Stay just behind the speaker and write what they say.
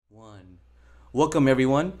Welcome,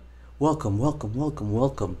 everyone.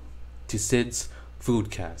 Welcome to Sid's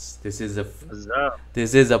Foodcast. What's up?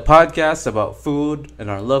 This is a podcast about food and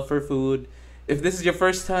our love for food. If this is your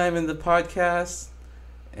first time in the podcast,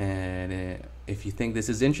 and if you think this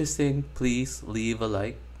is interesting, please leave a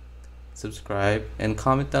like, subscribe, and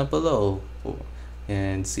comment down below,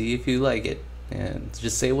 and see if you like it, and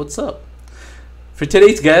just say what's up. For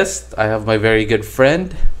today's guest, I have my very good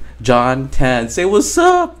friend, John Tan. Say what's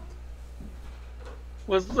up.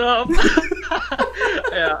 What's up?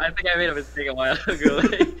 Yeah, I think I made a mistake a while ago.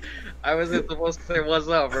 I wasn't supposed to say what's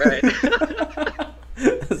up, right?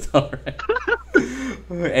 That's alright.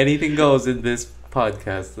 Anything goes in this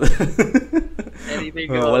podcast. Anything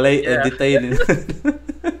goes. Walay Yeah. editayin.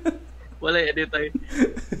 Wala edit tayo.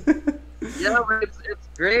 Yeah, but it's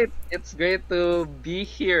great. It's great to be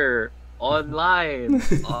here online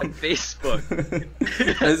on Facebook.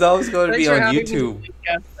 It's always going to Thanks be for on having me YouTube. on the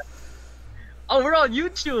podcast. Oh, we're on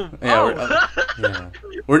YouTube. Yeah, Oh. yeah.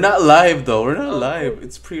 We're not live though. We're not Oh, live. cool.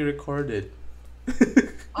 It's pre-recorded.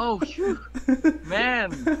 Oh, phew.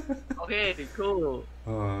 Man. Okay, cool.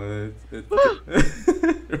 Oh, Woo.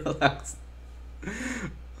 relax.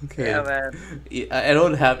 Okay. Yeah, man. I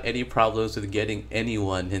don't have any problems with getting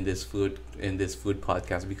anyone in this food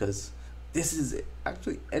podcast because this is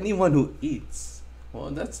actually anyone who eats.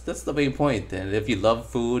 Well, that's the main point. And if you love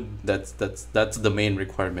food, that's the main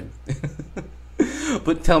requirement.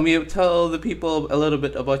 But tell the people a little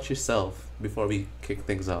bit about yourself before we kick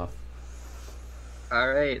things off. All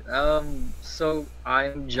right. So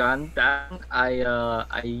I'm John Tang. I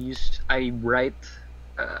write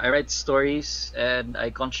stories and I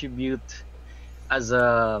contribute as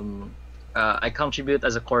a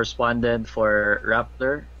correspondent for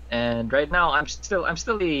Rappler. And right now I'm still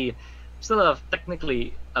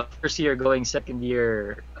technically a first year going second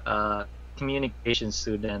year communication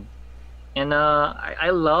student. And I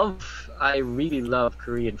really love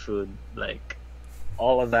Korean food, like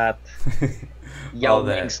all of that All Yao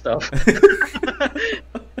Ming that. stuff.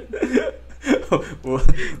 we're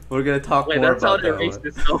we're gonna talk Wait, more that about sounded that one.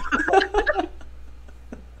 racist though.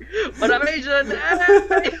 But I'm Asian.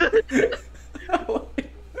 Hey!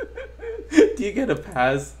 Do you get a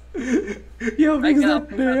pass? Yo, I Ming's got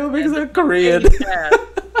not, a yo, pass, Ming's man. not Korean. It's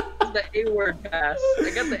the A word pass.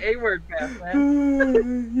 I got the A word pass,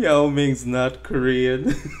 man. Yao Ming's not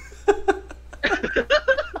Korean.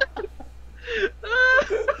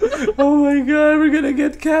 Oh my god, we're gonna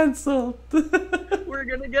get cancelled. We're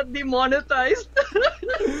gonna get demonetized.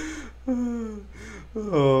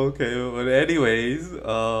 Oh, okay. But anyways,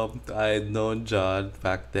 I had known John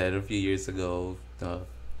back then a few years ago.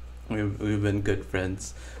 We've been good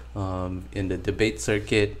friends, in the debate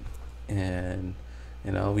circuit, and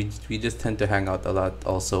we just tend to hang out a lot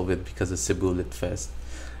also with because of Cebu Lit Fest.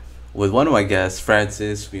 With one of my guests,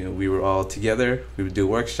 Francis, we were all together. We would do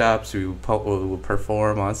workshops. We would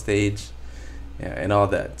perform on stage, yeah, and all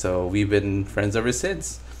that. So we've been friends ever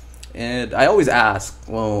since. And I always ask,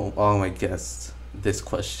 well, all my guests this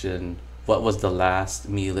question: what was the last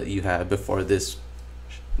meal that you had before this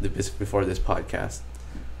podcast?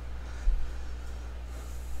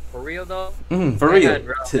 For real though, For I real, had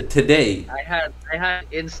ramen. today. I had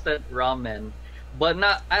instant ramen, but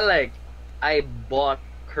not I like I bought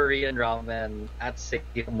Korean ramen at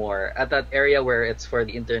Sycamore at that area where it's for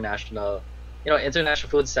the international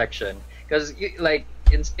food section because like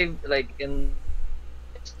in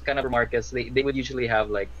kind of markets they would usually have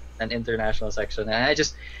like an international section and I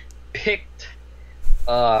just picked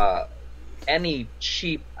uh any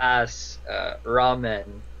cheap ass ramen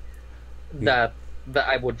Yeah. that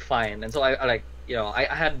I would find and so I like I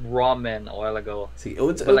had ramen a while ago See,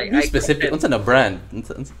 but like be I cooked specific. it. What's on a brand?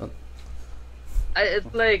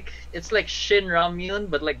 It's like Shin Ramyun,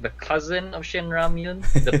 but like the cousin of Shin Ramyun,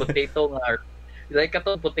 the potato nga, like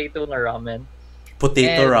katong potato nga ramen.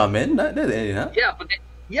 Potato And ramen? Huh?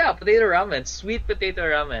 yeah, potato ramen, sweet potato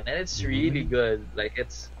ramen, and it's really Mm-hmm. good. Like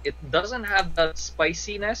it doesn't have that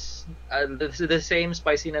spiciness, the same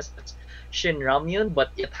spiciness as Shin Ramyun,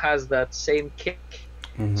 but it has that same kick.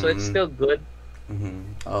 So it's Mm-hmm. still good.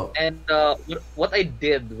 Oh. And what I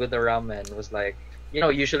did with the ramen was like,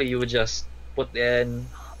 usually you would just put in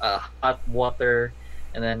hot water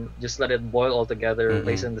and then just let it boil all together,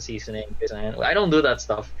 place Mm-hmm. in the seasoning. I don't do that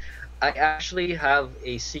stuff. I actually have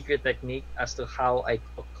a secret technique as to how I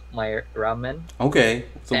cook my ramen. Okay.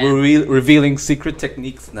 So we're And revealing secret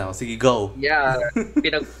techniques now. Sige, go. yeah,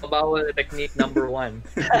 pinagbabawal technique number one.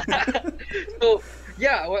 So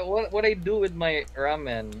yeah, what I do with my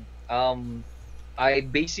ramen, I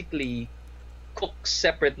basically cook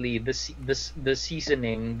separately the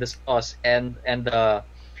seasoning, the sauce, and the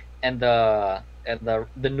and the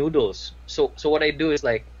noodles. So what I do is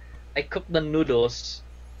like I cook the noodles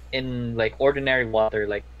in like ordinary water,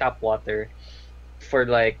 like tap water, for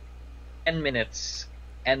like 10 minutes,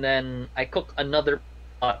 and then I cook another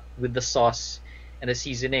pot with the sauce and the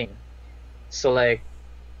seasoning. So like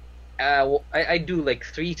I do like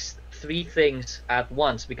three things at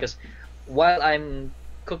once, because while I'm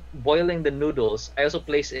boiling the noodles, I also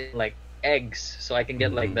place in like eggs so I can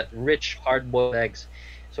get like Mm-hmm. that rich hard boiled eggs.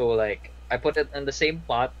 So like I put it in the same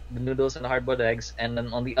pot, the noodles and the hard boiled eggs, and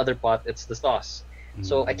then on the other pot it's the sauce.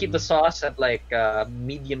 So I keep the Mm-hmm. sauce at like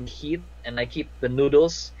medium heat, and I keep the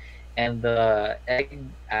noodles and the egg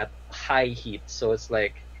at high heat. So it's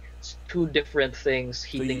like it's two different things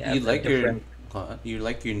So heating you at a like your different. you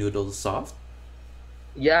like your noodles soft?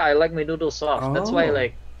 Yeah, I like my noodles soft. That's why Oh,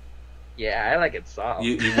 like yeah, I like it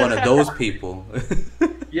soft. you one of those people.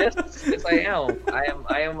 Yes, yes, I am.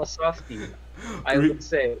 I am a softie, I Re- would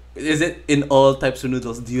say. Is it in all types of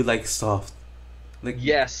noodles? Do you like soft? Like,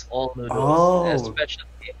 Yes, all noodles, oh, especially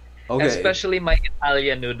okay. especially my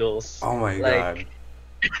Italian noodles. Oh my Like God.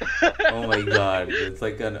 Oh my God. It's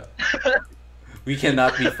like an we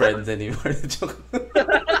cannot be friends anymore. Joke.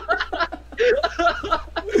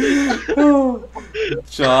 Oh,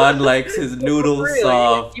 John likes his for noodles real,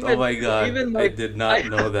 soft. Oh even my God. even I my did I not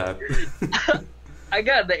know that. I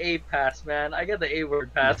got the A pass, man. I got the A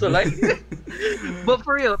word pass. So like, but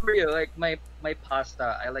for real, like my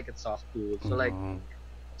pasta, I like it soft too. So like, Mhm.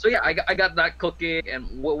 so yeah, I got that cooking, and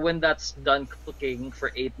when that's done cooking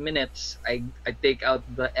for 8 minutes, I take out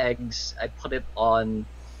the eggs, I put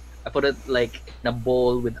it like in a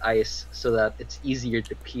bowl with ice so that it's easier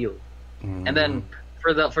to peel. And then Mhm.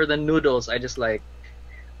 for the noodles, I just like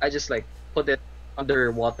put it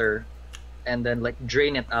under water, and then like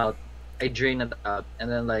drain it out. I drain it out, and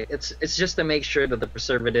then like it's just to make sure that the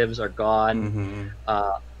preservatives are gone, Mhm.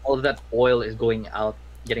 all of that oil is going out,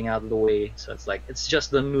 getting out of the way. So it's like it's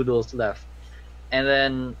just the noodles left, and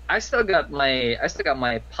then I still got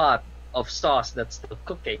my pot of sauce that's still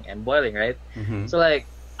cooking and boiling, right? Mhm. So like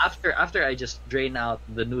after I just drain out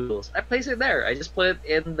the noodles, I place it there. I just put it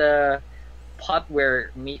in the pot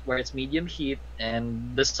where it's medium heat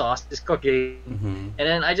and the sauce is cooking, Mhm. and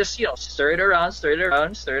then I just stir it around, stir it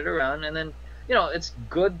around, stir it around, and then it's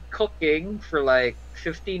good cooking for like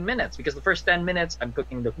 15 minutes, because the first 10 minutes I'm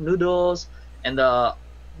cooking the noodles, and the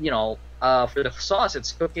for the sauce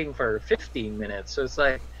it's cooking for 15 minutes. So it's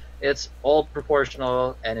like it's all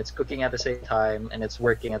proportional, and it's cooking at the same time, and it's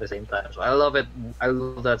working at the same time. So I love it. I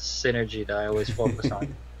love that synergy that I always focus on.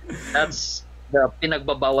 That's the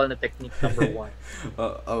pinagbabawal na technique number one.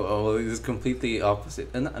 It's completely opposite.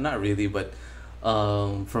 And not really, but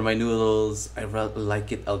for my noodles,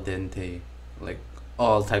 like it al dente. Like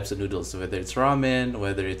all types of noodles, whether it's ramen,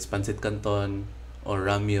 whether it's pancit canton or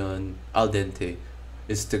ramyun, al dente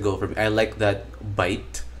is to go for me. I like that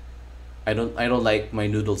bite. I don't like my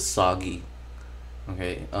noodles soggy.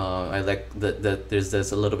 Okay. I like that there's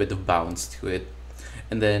a little bit of bounce to it.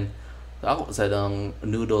 And then ako sa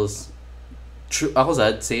noodles. True, ako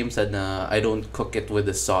sad, same sad na I don't cook it with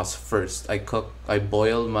the sauce first. I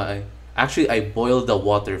boil the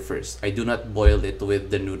water first. I do not boil it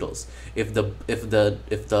with the noodles. If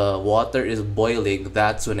the water is boiling,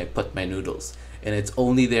 that's when I put my noodles. And it's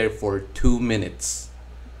only there for 2 minutes.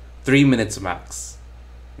 3 minutes max.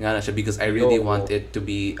 Nga na siya, because I really want Yo. it to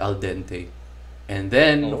be al dente. And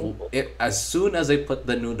then Oh. as soon as I put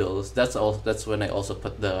the noodles, that's when I also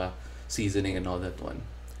put the seasoning and all that one.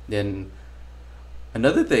 Then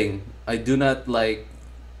another thing, I do not like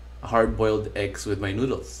hard boiled eggs with my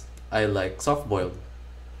noodles. I like soft boiled.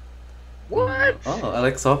 What? Oh, I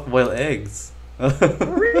like soft boiled eggs.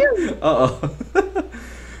 For real? Oh.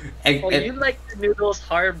 Oh, you like the noodles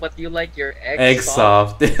hard, but you like your eggs Egg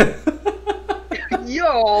soft? soft.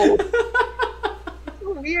 Yo,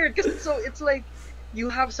 so weird. Cause it's like you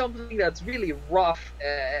have something that's really rough.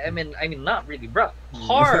 I mean, not really rough,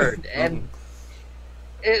 hard, and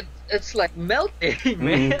it's like melting,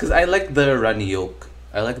 man. Because I like the runny yolk.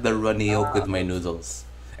 I like the runny yolk with Ah, my noodles.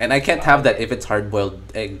 And I can't have that okay. if it's hard boiled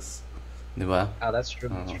eggs. Diba? Ah, that's true.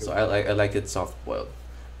 That's So true. I like it soft boiled.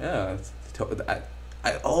 Yeah,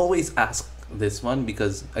 I always ask this one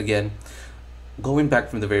because again, going back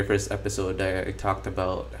from the very first episode, I talked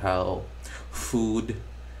about how food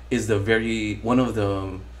is the very one of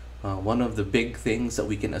the big things that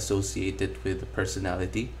we can associate it with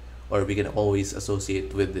personality, or we can always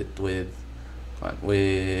associate with it with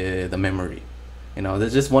the memory.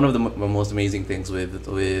 That's just one of the most amazing things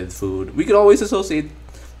with food. We could always associate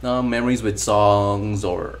memories with songs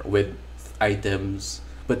or with items,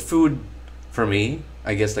 but food, for me,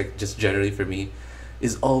 I guess, like just generally for me,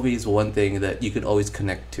 is always one thing that you can always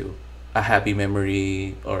connect to, a happy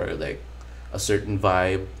memory or like a certain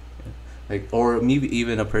vibe, like or maybe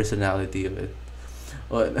even a personality of it.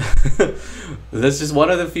 But that's just one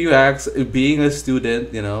of the few acts. Being a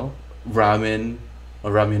student, ramen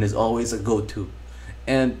or ramen is always a go-to,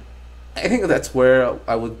 and I think that's where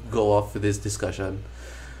I would go off with this discussion.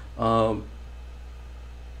 Um,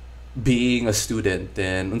 being a student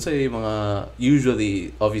and unsay mga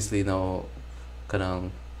usually obviously no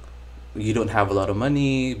kanang you don't have a lot of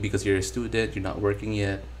money because you're a student, you're not working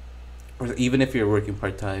yet, or even if you're working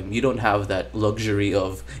part-time, you don't have that luxury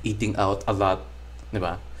of eating out a lot,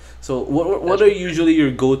 diba? So what That's are true. usually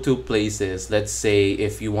your go-to places? Let's say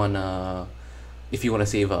if you wanna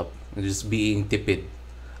save up, just being tipid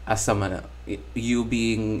as sama you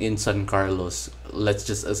being in San Carlos, let's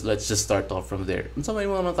just start off from there. Unsa may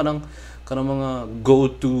mga kanang mga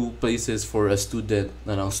go-to places for a student,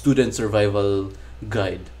 student survival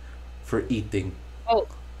guide for eating. Oh,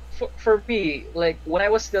 for me, like when I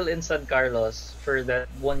was still in San Carlos for that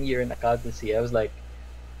 1 year in accountancy, I was like,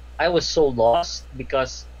 I was so lost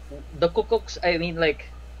because the Kukuk's, I mean, like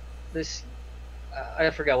this, I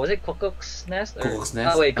forgot, was it Kukuk's Nest or? Cook's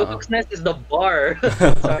Oh Nest? wait, Kukuk's Nest is the bar.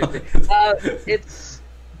 Sorry, it's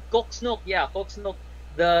Koksnok. Yeah, Koksnok.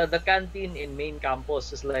 The canteen in main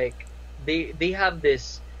campus is like they have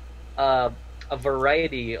this uh a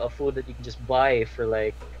variety of food that you can just buy for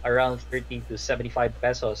like around 30 to 75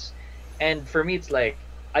 pesos. And for me, it's like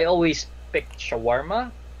I always pick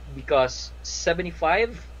shawarma because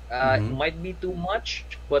 75 Mm-hmm. might be too much,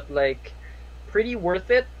 but like pretty worth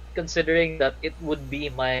it considering that it would be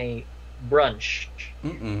my brunch.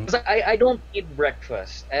 Mm-mm. Because I don't eat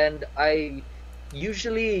breakfast, and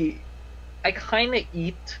usually I kind of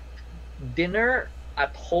eat dinner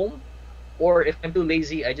at home, or if I'm too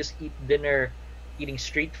lazy, I just eat dinner eating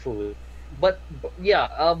street food. Yeah,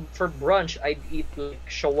 for brunch, I'd eat like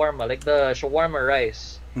shawarma, like the shawarma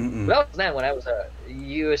rice. Mm-mm. Well, then when I was a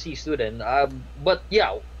USC student, but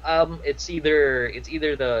yeah, it's either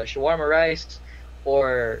the shawarma rice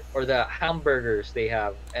or the hamburgers they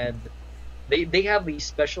have, and they have these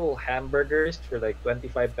special hamburgers for like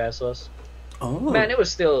 25 pesos. Oh. Man, it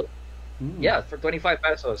was still, Mm. yeah, for 25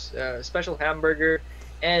 pesos, special hamburger.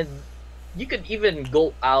 And you could even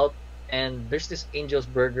go out, and there's this Angel's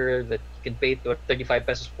Burger that you can pay 35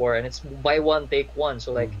 pesos for, and it's buy one take one.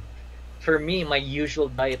 So like Mm. for me, my usual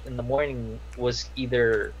diet in the morning was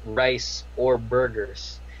either rice or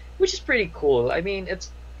burgers, which is pretty cool. I mean,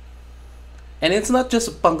 And it's not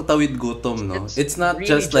just pangtawid gutom, no? it's It's not really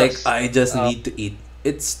just like just I just uh, need to eat.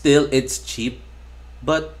 It's cheap,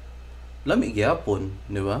 but lamig yapon,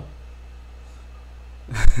 di ba?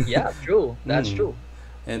 yeah, true. That's Mm. true.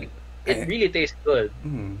 And It, it I, really tastes good.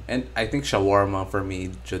 and I think shawarma for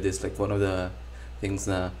me, Jude, is like one of the things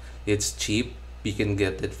na it's cheap. You can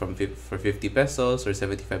get it for 50 pesos or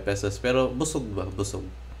 75 pesos. Pero busog ba? Busog.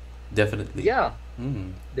 Definitely. Yeah,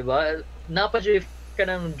 Mm. 'di ba? Napajif ka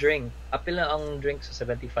ng drink. Apil na ang drink sa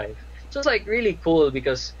 75. So it's like really cool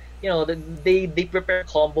because they prepare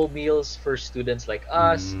combo meals for students like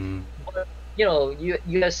us. Mm. But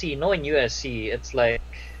USC, knowing USC,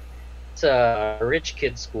 it's a rich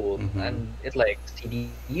kid school, Mm-hmm. and it's like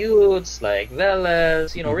CDU, it's like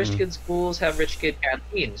Veles. Rich Mm-hmm. kid schools have rich kid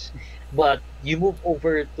canteens. But you move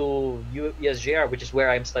over to USJR, which is where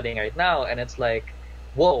I'm studying right now, and it's like,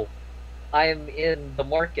 whoa, I'm in the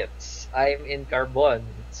markets. I'm in Carbon.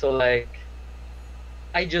 So like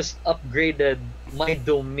I just upgraded my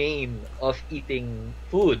domain of eating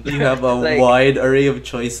food. You have a Like, wide array of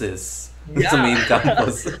choices sa main yeah,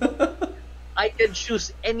 campus. I can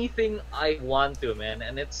choose anything I want to, man,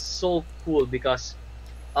 and it's so cool because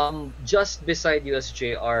just beside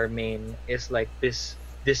USJR main is like this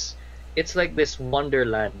it's like this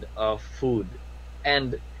wonderland of food.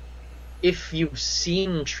 And if you've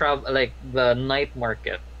seen travel like the night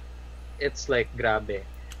market, it's like grabe.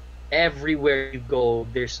 Everywhere you go,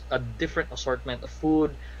 there's a different assortment of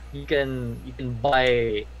food. You can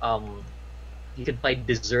buy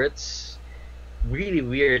desserts, really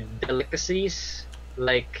weird delicacies,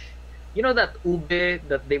 like that ube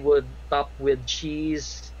that they would top with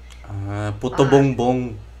cheese. Puto Ah,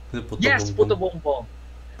 bongbong. Puto yes, bongbong. puto bongbong.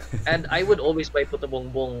 And I would always buy puto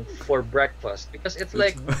bongbong for breakfast because it's It's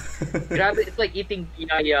like grab it, it's like eating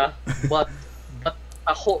piaya, but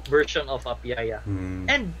taho version of a piaya. Hmm.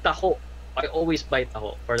 And taho, I always buy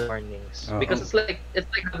taho for the mornings because Oh. it's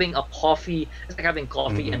like having a coffee. It's like having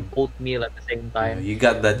coffee and Mm-mm. oatmeal at the same Yeah, time. you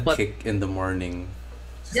got that But kick in the morning.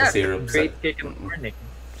 Sa yeah, syrup sa... great kick in the Mm-mm. morning.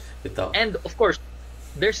 Ito. And of course,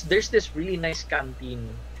 there's this really nice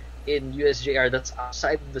canteen in USJR that's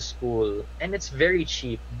outside the school, and it's very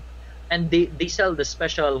cheap. And they sell the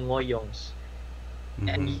special ngoyongs.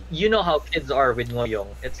 And Mm-hmm. you know how kids are with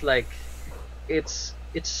ngoyong. It's like it's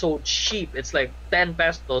so cheap. It's like 10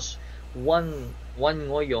 pesos, one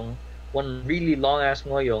ngoyong, one really long ass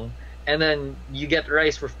ngoyong, and then you get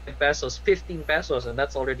rice for 5 pesos, 15 pesos, and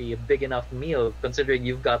that's already a big enough meal considering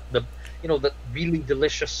you've got the really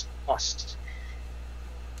delicious sauce.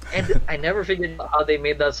 And I never figured out how they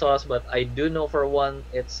made that sauce, but I do know for one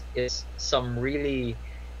it's some really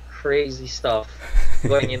crazy stuff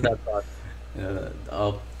going in that sauce. Uh,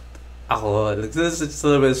 uh, ako, like, this is a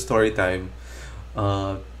little bit of story time.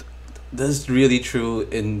 Uh, that's really true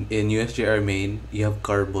in USJR main. You have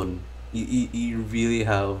carbon. You really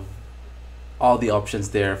have all the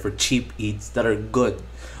options there for cheap eats that are good.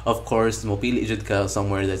 Of course, mopili jud ka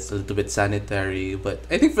somewhere that's a little bit sanitary, but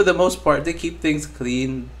I think for the most part they keep things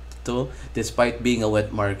clean too, despite being a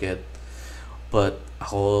wet market. But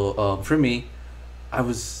ako, for me,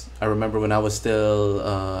 I remember when I was still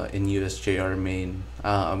in USJR main.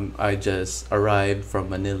 I just arrived from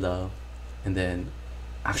Manila, and then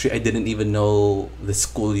actually I didn't even know the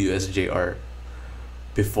school USJR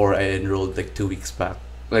before I enrolled like 2 weeks back,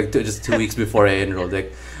 like just 2 weeks before I enrolled,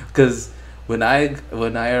 like, because when I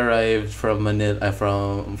arrived from Manila,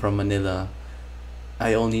 from Manila,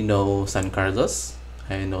 I only know San Carlos,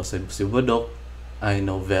 I know Sibudok, I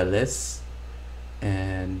know Veles,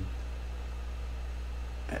 and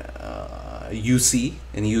UC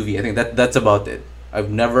and UV. I think that's about it. I've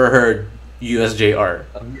never heard USJR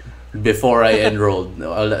Um, before I enrolled.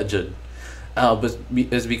 No, but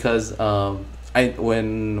it's because I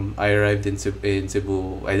when I arrived in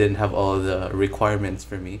Cebu, I didn't have all the requirements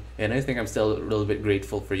for me, and I think I'm still a little bit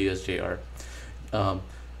grateful for USJR. Um,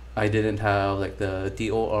 I didn't have like the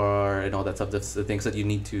TOR and all that stuff. That's the things that you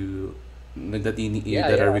need to yeah,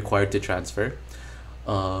 that are yeah. required to transfer.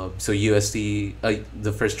 So USC,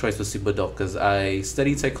 the first choice was Sibadok because I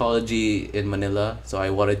studied psychology in Manila, so I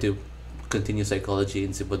wanted to continue psychology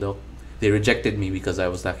in Sibadok. They rejected me because I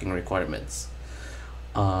was lacking requirements.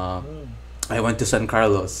 Uh, Mm. I went to San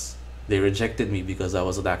Carlos. They rejected me because I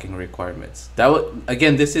was lacking requirements.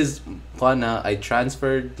 Again, this is Pana. I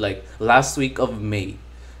transferred like last week of May,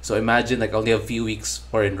 so imagine like only a few weeks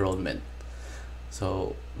for enrollment.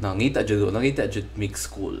 So nangita jud mixed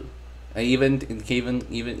school. I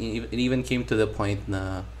it even came to the point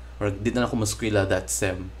na or di na ako maskwela that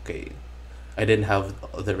sem. Okay, I didn't have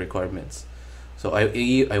the requirements. So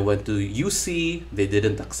I went to UC. They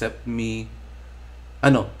didn't accept me.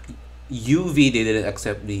 Ano, UV they didn't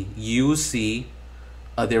accept me. UC,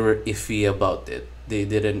 they were iffy about it. They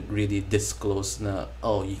didn't really disclose na,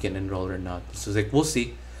 oh, you can enroll or not. So it's like we'll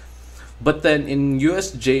see. But then in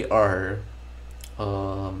USJR,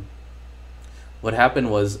 um, what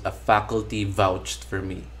happened was a faculty vouched for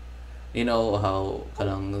me. You know how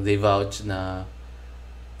kanang they vouch na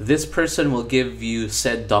this person will give you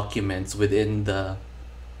said documents within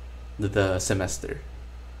the semester.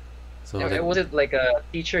 So like Was it like a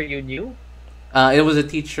teacher you knew? it was a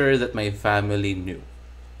teacher that my family knew.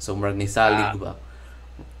 So murag ni salig Ah, ba.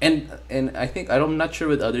 And I think I'm not sure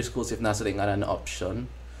with other schools if nasa rin nga an option,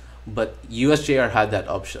 but USJR had that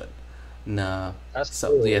option. Na that's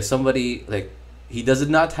so cool. yeah, somebody like he does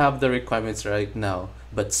not have the requirements right now,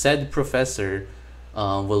 but said professor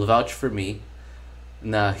will vouch for me.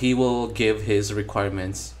 Na he will give his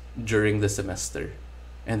requirements during the semester.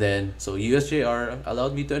 And then so USJR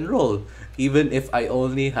allowed me to enroll even if I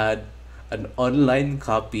only had an online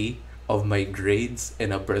copy of my grades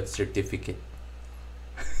and a birth certificate.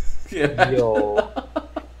 Yeah. Yo,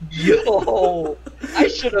 yo, I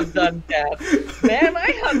should have done that. Man,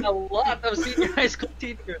 I had a lot of senior high school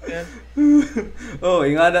teachers, man. Oh,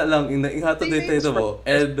 ingana lang, ingata They dito names ito for mo. this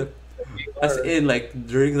And as are in, like,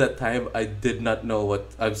 during that time, I did not know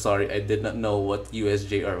I'm sorry, I did not know what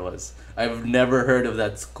USJR was. I've never heard of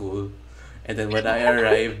that school. And then when I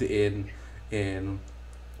arrived in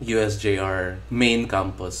USJR main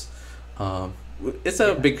campus, um, it's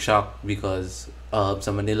a yeah. big shock because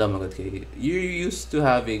sa Manila, magod kay, you're used to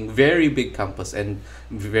having very big campus and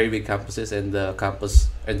very big campuses, and the campus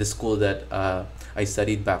and the school that I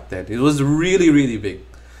studied back then. It was really, really big.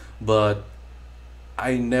 But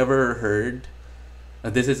I never heard.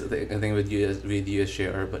 This is the thing with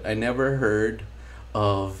USJR, but I never heard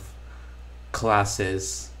of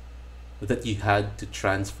classes that you had to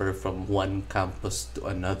transfer from one campus to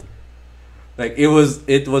another. Like it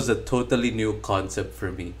was a totally new concept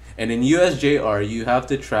for me. And in USJR, you have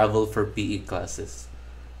to travel for PE classes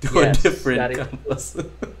to a Yes, that different is true. campus.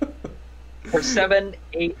 for 7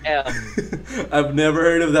 a.m. I've never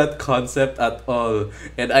heard of that concept at all.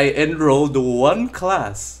 And I enrolled one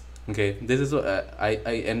class. Okay, this is what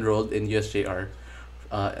I enrolled in USJR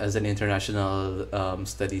as an international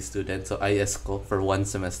study student. So IS ko for 1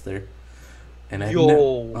 semester. And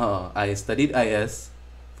Yo. I studied IS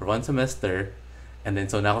for 1 semester. And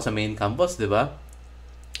then so na ako sa main campus, di ba?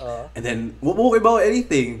 And then, wag mo ko about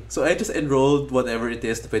anything. So I just enrolled whatever it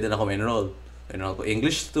is na pwede na ako enroll. Enroll ko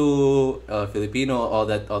English to Filipino, all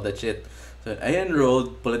that shit. So I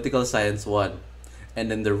enrolled Political Science 1. And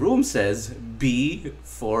then the room says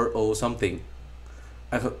B40 something.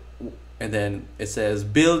 I- And then it says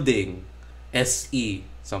building SE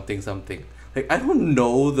something something. Like I don't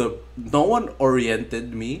know no one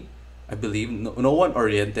oriented me. I believe no one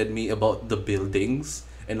oriented me about the buildings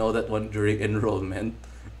and all that one during enrollment.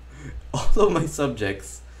 All of my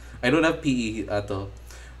subjects, I don't have PE at all.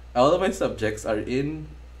 All of my subjects are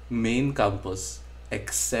in main campus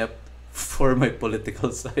except for my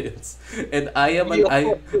political science. And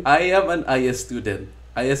Yo. I am an IS student.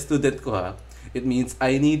 IS student ko ha. It means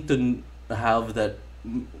I need to have that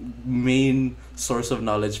main source of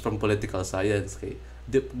knowledge from political science. Okay?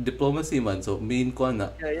 Diplomacy man. So main ko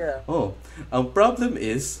na. Yeah, yeah. Oh, ang problem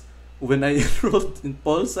is, when I enrolled in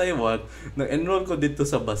Pol Sci 1, na-enroll ko dito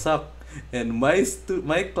sa Basak. And my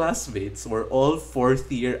classmates were all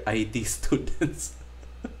fourth year IT students.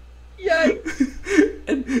 Yikes.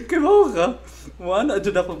 And kaya ka, wala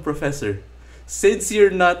dyan akong professor. Since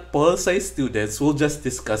you're not Pol Sci students, we'll just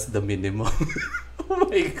discuss the minimum.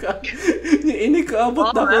 Oh my God. Hindi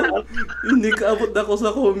kaabot na ko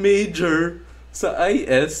sa ko major sa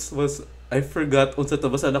IS was, I forgot unsa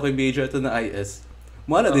to, basta na ko yung major ito na IS.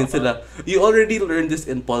 Muna din sila. You already learned this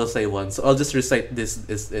in Pol Sci 1, so I'll just recite this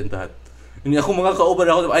and that. Hindi ako mga kauban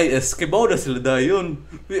ako ng IS, kibaw na sila dayon.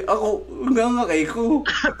 Ako, nga kay ko.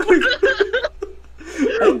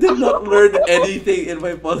 I did not learn anything in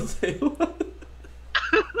my Pol Sci 1.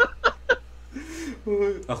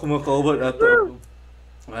 Ako mga kauban ato.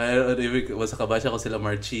 Masa kabasya ko sila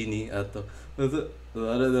Marchini ato.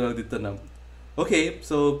 Ano na lang dito na. Okay,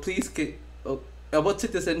 so please about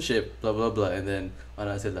citizenship, blah blah blah, and then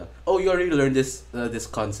ano sila. Oh, you already learned this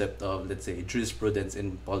concept of, let's say, jurisprudence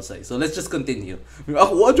in Pol Sci. So let's just continue.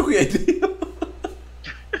 Ako, what ko yung idea?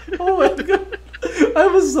 Oh my God. I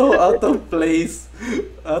was so out of place.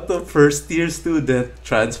 Out of first year student,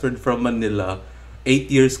 transferred from Manila.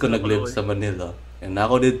 8 years ko naglive sa Manila. And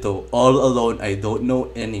ako dito, all alone, I don't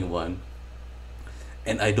know anyone.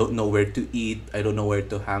 And I don't know where to eat. I don't know where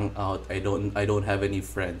to hang out. I don't have any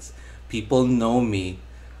friends. People know me.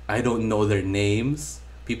 I don't know their names.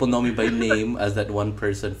 People know me by name as that one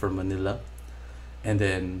person from Manila. And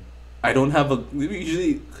then I don't have a,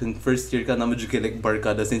 usually kung first year ka naman dyan like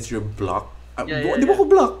barkada since you're block. Di ba ko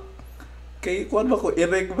block? Kay kuan ba ko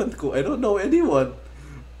irregment ko. I don't know anyone.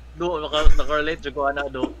 Do nakarelate jud ko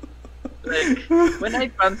ana do. Like when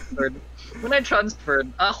I transferred,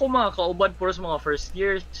 ako mga kaubad po sa mga first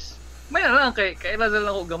years. May na lang kailan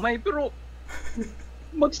lang ako gamay pero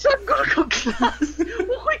magsagol ko class.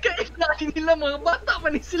 Okay kailan nila mga bata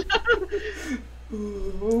man ni sila.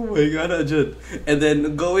 Oh my God, Ajud. And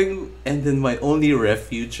then my only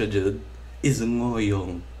refuge, Ajud, is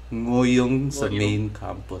Ngoyong. Ngoyong sa main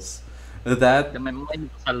campus. That, May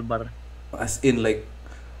mga salbar. as in like,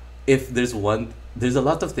 if there's a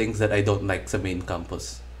lot of things that I don't like sa main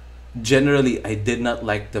campus. Generally, I did not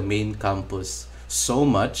like the main campus so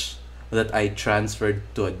much that I transferred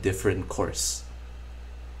to a different course.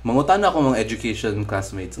 Mangutan ako mga education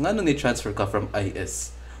classmates, nga nung ni-transfer ka from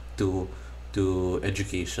IS to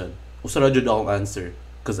education. Usara jud akong answer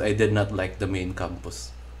because I did not like the main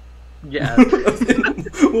campus. Yeah.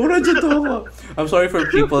 Mura jud ako. I'm sorry for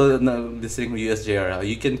people na listening to USJR.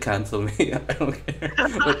 You can cancel me. I don't care.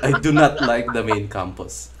 But I do not like the main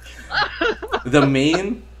campus. The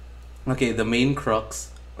main crux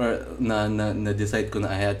or na decide ko na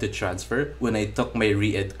I had to transfer when I took my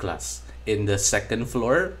re-ed class in the second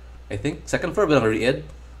floor. I think second floor ba ng re-ed?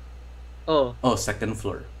 Oh. Oh, second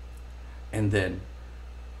floor. And then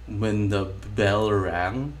when the bell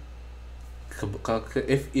rang,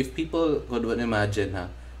 if people would imagine ha,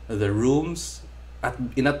 the rooms at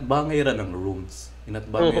inatbangay ra ng rooms.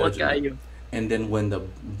 Inatbangay ra jud. Kayo. And then when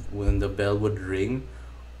the bell would ring,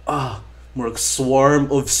 more swarm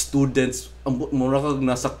of students, mura kag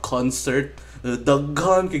nasa concert,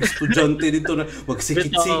 daghan kay estudyante dito na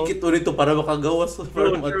magsikit-sikit dito para makagawas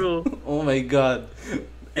True. Oh my God.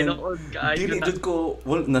 And Inood kaayo dili na. jud ko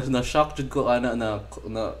na shock jud ko ana na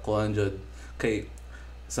kuan jud kay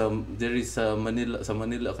there is sa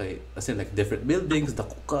Manila kay as in like different buildings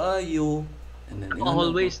dako kaayo and then Mga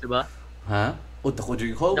hallways, di ba? Huh? Oh, dako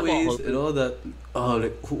drink Dako ang hallways and hallway. all that. Oh,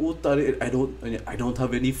 like huuta I don't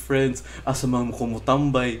have any friends. Asa man ko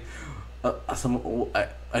mutambay. Asa mo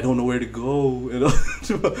I don't know where to go. You know?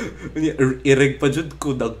 Diba? Ireg pa jud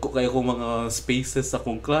ko dagko kay ko mga spaces sa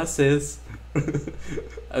akong classes.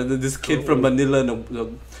 And then this kid from Oo. Manila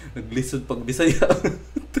naglisod pag Bisaya.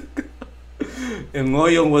 And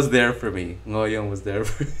Ngoyong was there for me. Ngoyong was there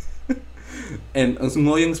for me. And ang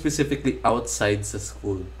Ngoyong specifically outside sa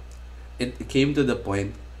school. It came to the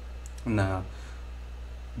point na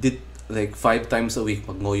did like 5 times a week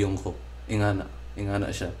pag ngoyong ko. Ingana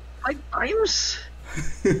siya. 5 times?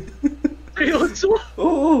 Seryoso?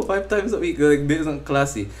 Oo, 5 times a week. Like, this ang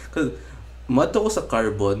klase. Because, mato ko sa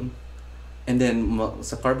Carbon, and then,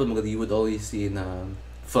 sa Carbon, you would always see na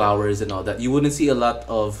flowers and all that. You wouldn't see a lot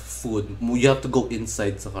of food. You have to go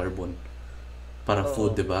inside sa Carbon para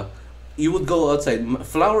food, Oo. di ba? You would go outside.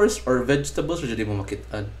 Flowers or vegetables, or mo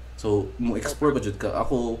makitaan. So, mo explore ba jud ka?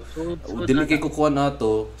 Ako, So dili that kay kukuha na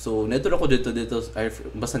to. So, neto ako dito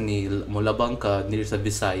basta ni Molabang ka near sa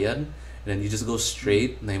Visayan. And then you just go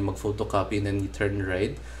straight na yung mag-photocopy and then you turn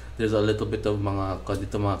right. There's a little bit of mga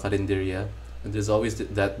karinderya. And there's always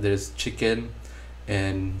there's chicken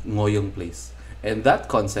and ngoyong place. And that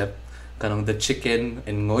concept, kanang the chicken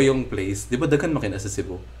and ngoyong place, di ba daghan makina sa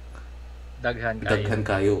Cebu? daghan kayo. Daghan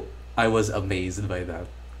kayo. I was amazed by that.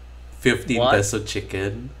 15 What? peso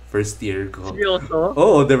chicken, first year ko. Seryoso?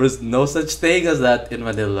 Oh, there was no such thing as that in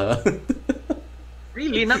Manila.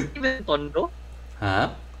 Really? Not even Tondo?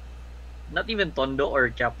 Huh? Not even Tondo or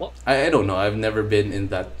Quiapo? I don't know. I've never been in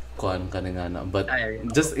that kuan kaningana. But Ay,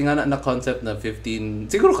 just ingana na concept na 15,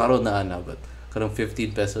 siguro karon na ana, but karong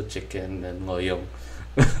 15 peso chicken and ngoyong.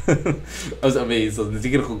 I was amazed. So,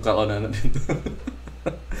 siguro kung kaon na dito.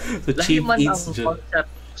 So, lahi cheap man eats ang dyan. concept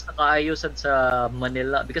sa kaayo sad sa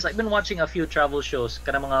Manila because I've been watching a few travel shows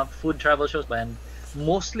kana mga food travel shows ba and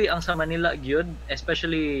mostly ang sa Manila gyud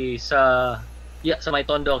especially sa may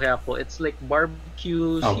Tondo kaya po it's like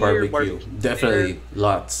barbecues Oh, here barbecue. barbecues Definitely. there.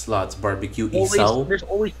 Lots. Barbecue. Always Isaw. there's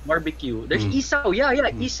always barbecue there's Mm. isaw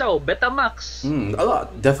isaw Betamax A lot.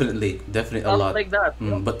 Definitely a stuff lot. like that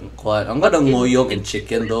But kuan, ang But gadang in- ngoyong in and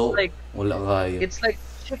chicken Cebu, though, it's like wala kayo. it's like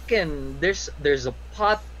chicken there's a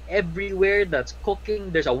pot everywhere that's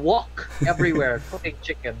cooking there's a wok everywhere cooking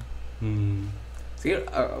chicken. Siguro,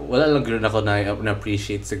 wala lang ganoon ako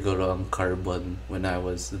na-appreciate siguro ang Carbon when I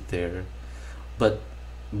was there. But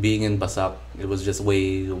being in Basak, it was just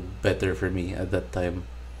way better for me at that time.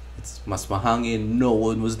 It's mas mahangin, no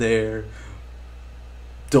one was there.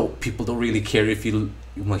 People don't really care if you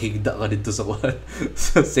mahigda ka dito sa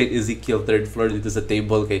sa St. Ezekiel third floor dito sa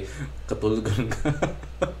table kay katulugan ka.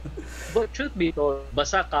 But truth be told,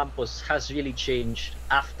 Basa campus has really changed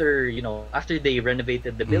after after they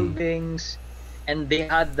renovated the buildings, and they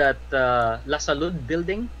had that La Salud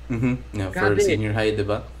building. Yeah, for Grabe. senior high,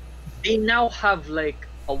 diba? They now have like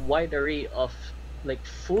a wide array of like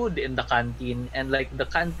food in the canteen, and like the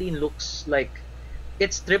canteen looks like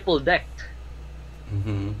it's triple decked.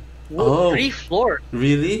 Oh. 3 floors,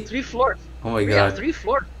 Really? 3 floors. Oh my Yeah, god. 3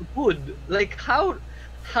 floors of food. Like how?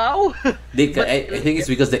 But- I think it's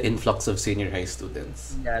because the influx of senior high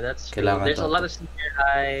students. Yeah, that's true. Kailangan There's a to- lot of senior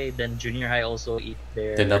high, then junior high also eat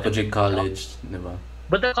there. Then and dapat then yung college, diba?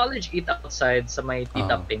 But the college eat outside sa may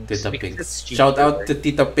Tita Pinks. Tita because Pinks. it's cheaper. Shout out to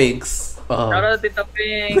Tita Pinks. Shout out Tita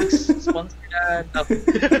Pinks. Sponsor that.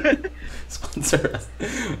 Sponsor us.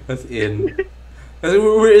 As in. Kasi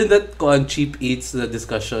we're in that cheap eats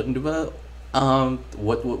discussion, di ba?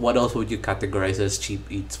 What else would you categorize as cheap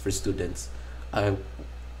eats for students?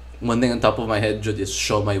 One thing on top of my head, Jude, is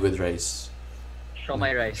shomai with rice.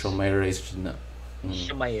 Shomai rice. Shomai rice, Jude, na.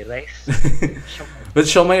 Shomai rice. But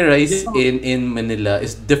shomai rice in Manila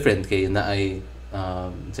is different kay na ay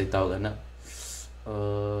say tawag na.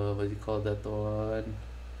 What do you call that one?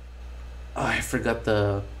 I forgot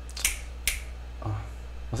the.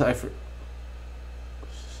 What's that?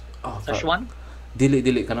 Szechuan? Dili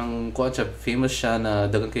kanang kuan siya, famous siya na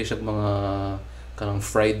dagan kay siya mga kanang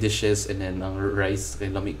fried dishes and then ang rice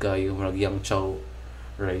kay lami kayo murag yang chow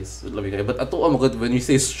rice lami kayo. But ato mo when you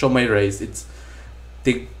say shomai rice, it's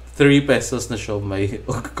take 3 pesos na siomai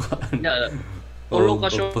o kuan. Yeah. Puro ka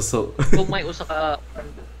siya. Puso. Kung may usa ka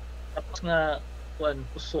tapos nga kuan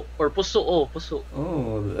puso or puso.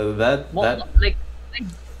 Oh, that Like I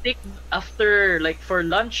think after like for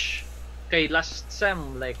lunch kay last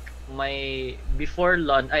sem like my before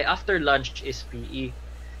lunch ay after lunch is PE.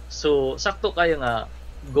 So sakto kayo nga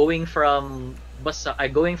going from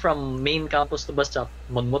main campus to Basak,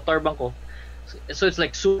 magmotor bang ko. So it's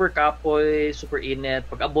like super kapoy, super init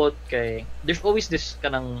pag abot kay there's always this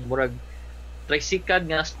kanang murag tricycad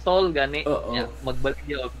nga stall gani. Oo. Magbalik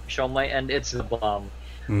niyo og siomay and it's the bomb.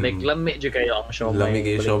 Like Mm. lami jud kayo ang Lami siomay.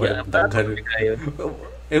 kayo siya, Baligya. daghan. Barato jud kayo.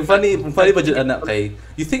 Funny pa dyan, anak, kay,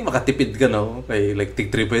 you think makatipid ka, no? Kay, like, tig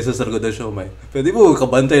 3 pesos sa na siya, may. Pwede mo,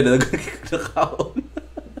 kabantay na nagkakaon.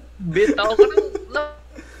 Bitaw ko nang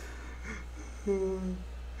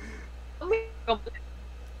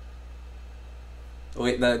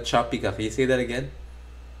Wait, na choppy ka. Can you say that again?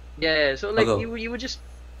 yeah, so like Ako. you would just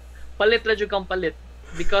palit ra jud kang palit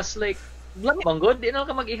because like lami bang good, di na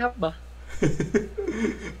ka mag-ihap ba?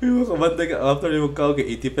 Yung kabantay ka, after yung magkaon kay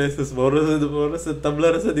 80 pesos, moro sa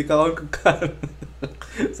tabla sa di kaon kong kan.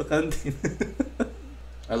 Sa canteen.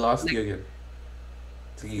 I lost you again.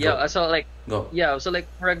 Sige, go. Yeah, so like Go.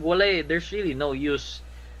 parag walay, there's really no use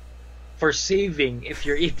for saving if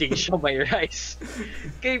you're eating siomay rice.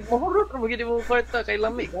 Kay mahurot ra magid mo kwarta kay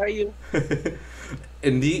lami kayo.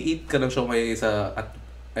 And do you eat ka ng siomay sa, at,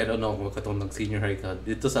 I don't know kung katong nag-senior high ka,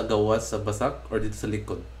 dito sa gawas, sa basak, or dito sa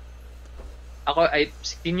likod? I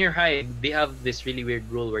senior high, they have this really weird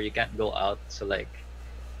rule where you can't go out. So like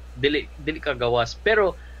dili ka gawas.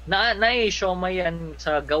 Pero na siomay yan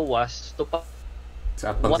sa gawas to pa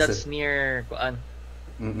Sa one Atbang that's near kuan.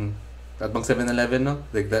 Mm-mm. Atbang 7-Eleven, no?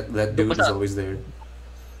 Like that dude is Basta- always there.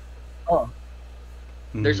 Oh,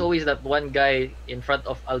 Mm. there's always that one guy in front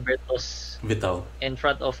of Alberto's, Bitaw. in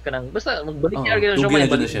front of kanang basta magbalik Oh, ka gyud dugi siomay na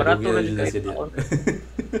dyan na siya. barato Dugi na ra dyan jud na kayo. siya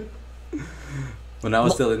dyan. When I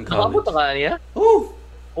was still in Nakabot college. ka niya? Oh!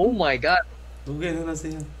 Oh my god. Dugi na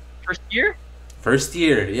siya. First year? First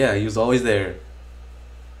year, yeah, he was always there.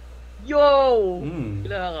 Yo! Mm.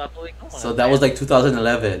 Pila ka tuig ko. So that was like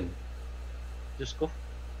 2011. Just go.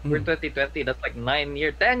 We're 2020. That's like 9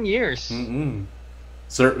 years, 10 years. Mm-mm.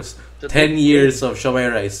 So 10 years of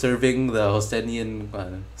Shomai Rice serving the Hostenian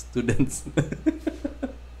students.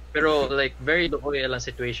 Pero like very lukoy lang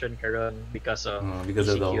situation karon because of Because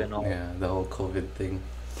of the ECQ and all. the whole COVID thing.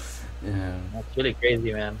 Yeah. That's really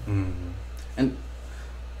crazy, man. Mm. And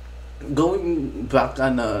going back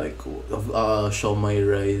on like Shomai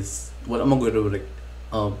Rice, what am I going to like?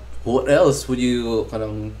 What else would you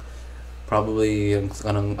kanang probably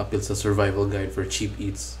kanang appeal sa survival guide for cheap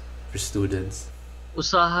eats for students?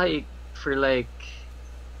 Usahay for like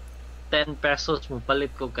 10 pesos mo palit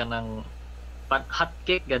ko kanang hot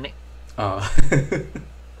cake gani. Ah.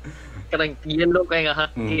 Kanang yellow kay nga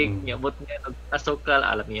hot cake Mm. niya but nga og asukal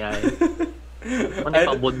alam niya.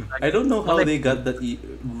 I don't know how they got that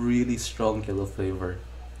really strong yellow flavor.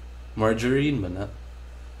 Margarine man na.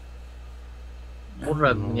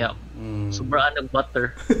 Murag niya. Sobrang ng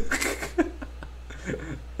butter.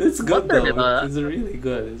 It's good Butter, though. diba? It's really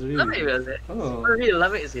good. It's really Lami good. ba? Oh. For real,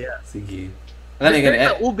 lami siya. Sige. There's Gani.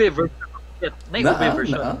 a ube version of it. Na ube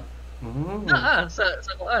version. Mm. Sa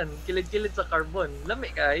kuan, kilid-kilid sa carbon. Lami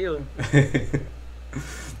kayo.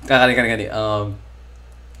 Gani.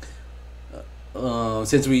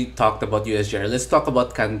 Since we talked about USJR, let's talk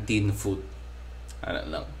about canteen food. Ano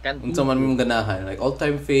lang. Canteen Unsa man mong ganahan, like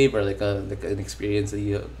all-time fave or like an experience that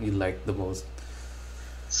you like the most.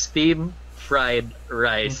 Steam fried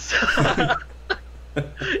rice.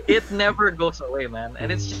 It never goes away, man.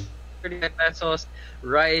 And it's just 35 pesos.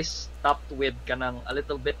 Rice topped with kanang a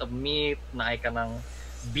little bit of meat, na ay kanang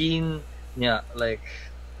bean niya. Like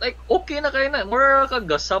okay na kayo na. Mura ka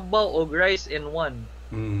gasabaw og rice in one.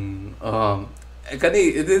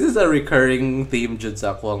 This is a recurring theme jud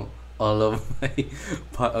sa ako all of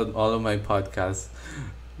my podcasts.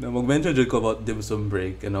 Na mag-mention jud ko about dim sum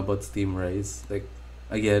break and about steam rice. Like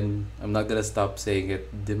again, I'm not gonna stop saying it.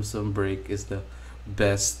 Dim sum break is the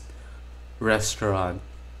best fast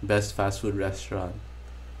food restaurant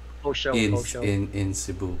in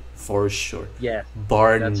Cebu for sure. Yeah.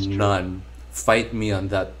 Bar That's true. none. Fight me on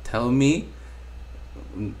that. Tell me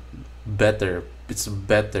better. It's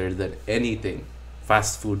better than anything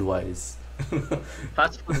fast food wise.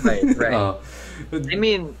 Fast food, right. I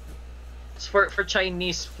mean, for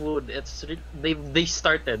Chinese food, they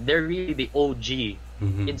started. They're really the OG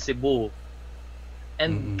in Cebu,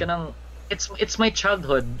 and kanang it's my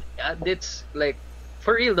childhood. It's like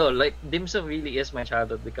for real though. Like dim sum really is my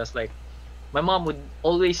childhood because like my mom would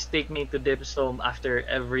always take me to dim sum after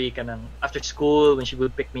after school when she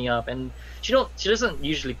would pick me up, and she doesn't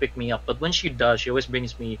usually pick me up, but when she does, she always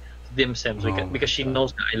brings me to dim sum because she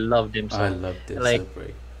knows that I love dim sum. I love dim sum Like,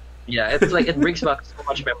 break. Yeah, it's like it brings back so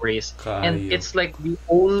much memories, and Kayo. it's like the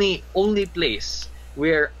only place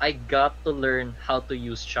where I got to learn how to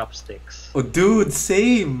use chopsticks. Oh, dude,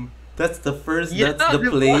 same. That's the first. Yeah, that's the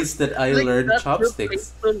diba? place that I Like, learned that's the chopsticks. place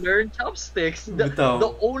to learn chopsticks. Bitaw.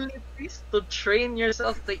 The only place to train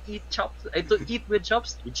yourself to eat with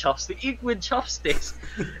chopsticks. Eat with chopsticks.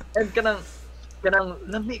 And kanang kanang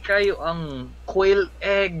lami kayo ang quail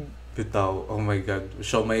egg Bitaw. Oh my god.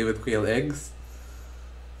 Siomai with quail eggs?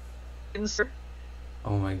 insert.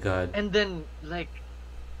 Oh my god. And then like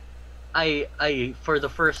I for the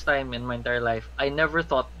first time in my entire life, I never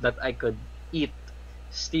thought that I could eat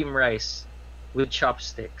steamed rice with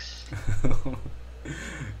chopsticks.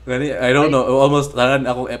 I don't I know. Almost taran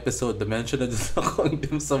akong episode. The mention na dyan ako ang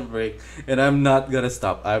dim sum break. And I'm not gonna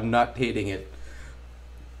stop. I'm not hating it.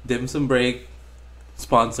 Dim sum break,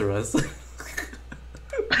 sponsor us.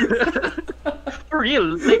 For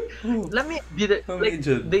real, like Oh, let me did it like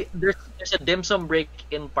amazing. there's a dim sum break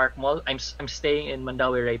in Park Mall. I'm staying in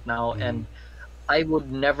Mandawi right now, Mm, and I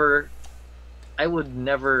would never I would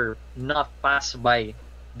never not pass by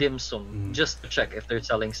dim sum mm. just to check if they're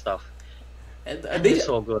selling stuff, And and they, it's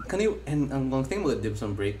so good. can you, and ang thing about dim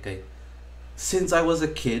sum break kay, since I was a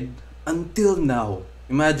kid until now,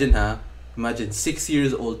 imagine imagine 6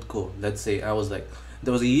 years old ko, let's say I was like,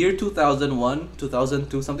 there was a year 2001,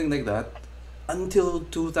 2002, something like that, until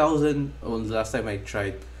 2000, oh, the last time I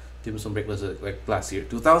tried dim sum break was like last year,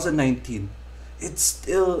 2019. It's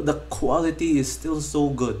still, the quality is still so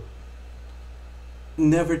good.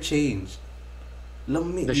 Never changed.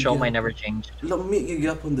 Lami The show might never change. Lami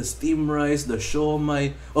on the steam rice, the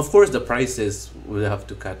siomai. Of course, the prices will have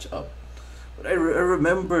to catch up. But I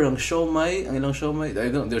remember ang siomai, ang ilang siomai, I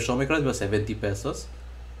don't, the siomai crowd was 70 pesos.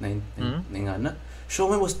 Hmm? Nga na.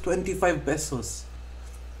 Siomai was 25 pesos.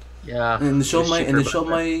 Yeah, And the it was siomai, and cheaper the back then.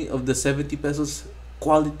 siomai of the 70 pesos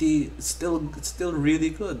quality still really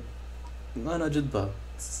good. Nga na jud ba?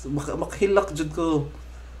 Makahilak jud ko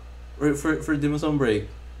for dim sum break.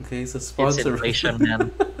 Okay, so It's sponsor. inflation,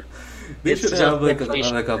 man. They It's should just have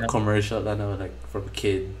inflation, like a man. commercial, I know, like from a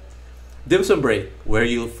kid. Dim sum break, where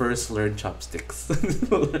you'll first learn chopsticks.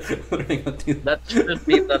 Learning how to- That should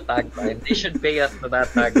be the tagline. They should pay us for that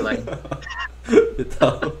tagline.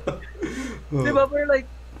 Bitaw. Oh. Diba, we're like,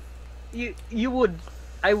 you would,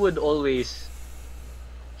 I would always,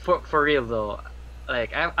 for real though,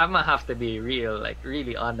 like I'm gonna have to be real, like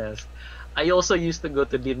really honest. I also used to go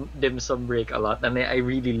to dim sum break a lot, and I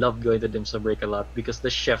really loved going to dim sum break a lot because the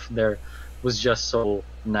chef there was just so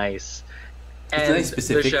nice. It's a And the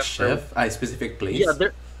specific chef there, chef, specific yeah, place.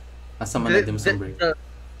 there Asa man na the, dim the, sum break. the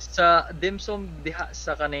sa dim sum diha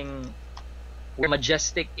sa kaning where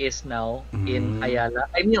Majestic is now in Mm, Ayala.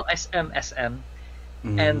 I mean SM.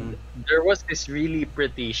 mm. And there was this really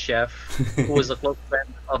pretty chef who was a close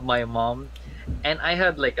friend of my mom, and I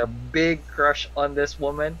had like a big crush on this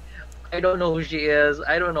woman. I don't know who she is.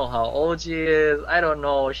 I don't know how old she is. I don't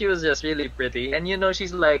know. She was just really pretty, and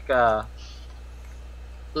she's like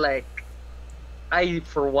I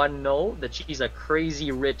for one know that she's a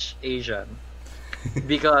crazy rich Asian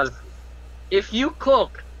because if you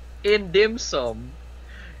cook in dim sum,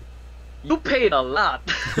 you paid a lot.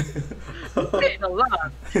 You paid a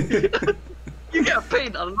lot. You get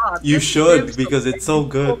paid a lot. You It's dim should, sum, because it's and so you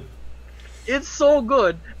cook. good. It's so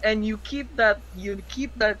good, and you keep that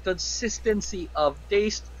consistency of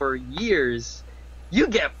taste for years. You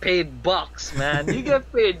get paid bucks, man. You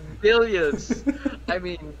get paid billions. I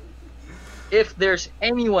mean, if there's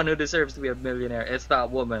anyone who deserves to be a millionaire, it's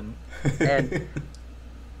that woman. And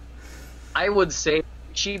I would say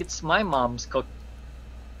she beats my mom's cooking.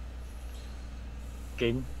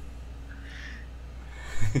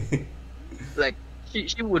 Like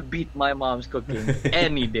she would beat my mom's cooking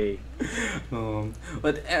any day.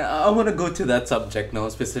 But I want to go to that subject now,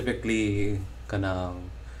 specifically kanang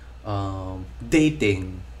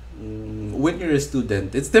dating. When you're a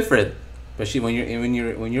student, it's different. Especially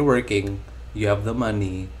when you're working, you have the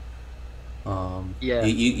money. Yeah.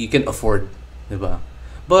 You can afford, diba?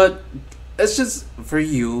 But it's just for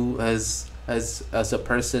you as a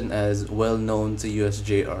person as well known to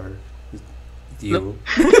USJR, No, you.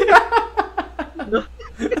 no.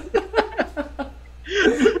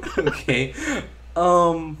 Okay.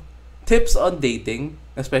 Um, Tips on dating,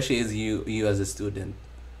 especially as you as a student.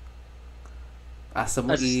 Asa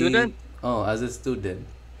mo As a student, as a student.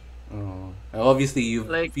 Oh. Obviously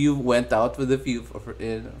like, you went out with a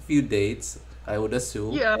few dates, I would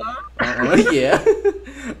assume. yeah, Yeah.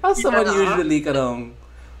 Asa man yeah, usually kanang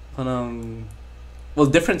well,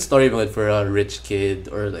 different story mode for a rich kid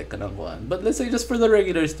or like kanang one. But let's say just for the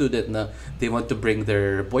regular student na they want to bring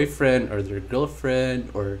their boyfriend or their girlfriend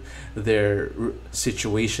or their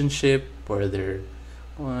situationship or their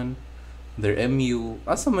one their MU.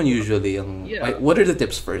 Asa man usually yeah. what are the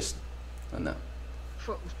tips first? Ano?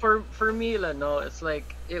 For me, no, it's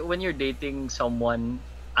like when you're dating someone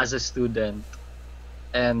as a student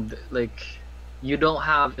and like you don't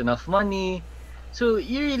have enough money, so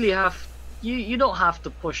you really have you don't have to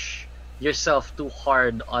push yourself too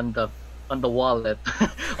hard on the wallet.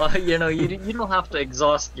 You don't have to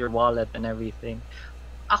exhaust your wallet and everything.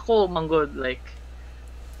 Ako manggod like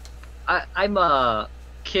I'm a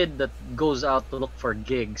kid that goes out to look for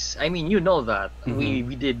gigs. I mean, you know that. Mm-hmm.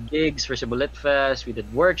 We did gigs for Cebulit Fest, we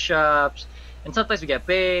did workshops, and sometimes we get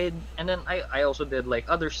paid. And then I also did like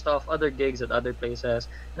other stuff, other gigs at other places,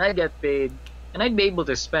 and I get paid and I'd be able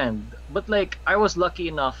to spend. But like I was lucky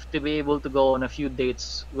enough to be able to go on a few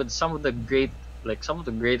dates with some of the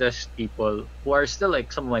greatest people who are still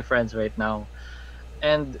like some of my friends right now.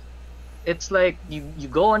 And it's like you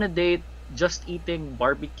go on a date just eating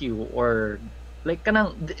barbecue or like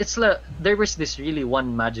kanang it's like there was this really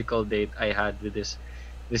one magical date I had with this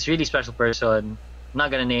really special person. I'm not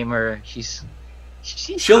gonna name her. She's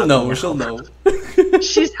She'll happy know. now. She'll know.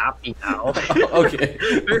 She's happy now. Okay.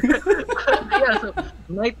 Yeah, so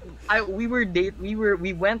like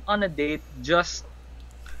we went on a date just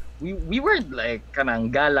we were like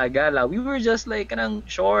kanang gala. We were just like kanang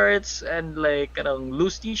shorts and like kanang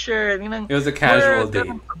loose t-shirt. It was a casual date.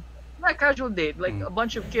 Not casual date, like Mm. a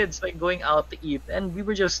bunch of kids like going out to eat, and we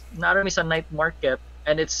were just narami sa night market,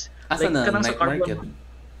 and it's like Asan na kanang sa night market?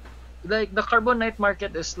 like the Carbon night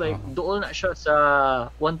market is like doon na siya sa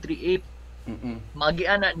 138. Mm-mm.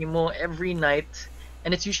 Magian na nimo every night,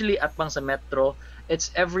 and it's usually at pang sa metro. It's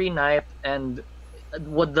every night, and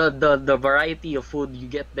what the variety of food you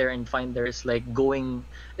get there and find there is like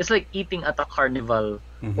it's like eating at a carnival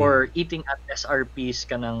Mhm. or eating at SRPs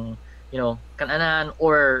kanang kananan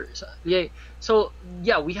or yeah. So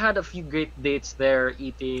yeah, we had a few great dates there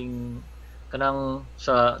eating kanang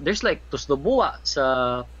sa there's like Tusloboa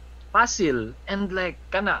sa Pasil, and like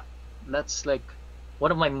kana that's like one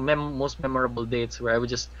of my most memorable dates where I would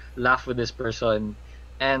just laugh with this person,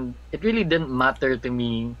 and it really didn't matter to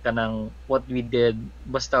me kanang what we did,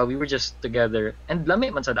 basta we were just together and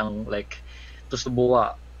lami man sad ang like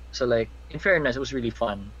Tusloboa. So like in fairness, it was really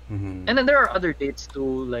fun. Mhm. And then there are other dates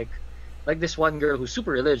too, like this one girl who's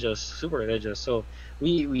super religious, super religious. So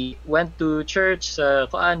we went to church sa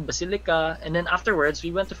Kuan Basilica, and then afterwards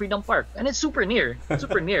we went to Freedom Park, and it's super near,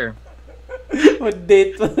 super near. What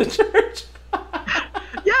date to the church?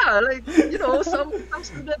 Yeah, like some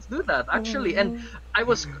students do that actually, and I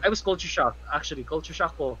was culture shocked actually, culture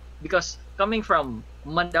shock ko, because coming from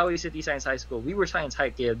Mandawi City Science High School, we were science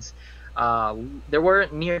high kids. There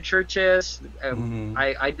weren't near churches. Mhm.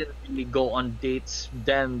 I didn't really go on dates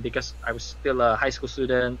then because I was still a high school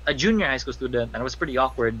student, a junior high school student, and I was pretty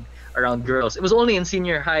awkward around girls. It was only in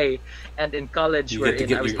senior high and in college You get to wherein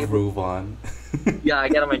I get was your able, groove on. yeah,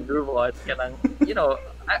 I get on my groove on. Kanang,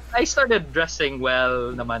 I started dressing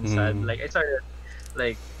well naman sad. Mhm. Like I started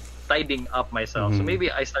like tidying up myself. So Mhm. maybe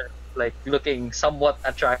I started like looking somewhat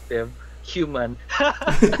attractive, human.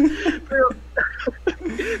 Pero,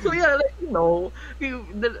 so yeah, like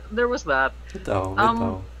there was that. Bitaw, Um,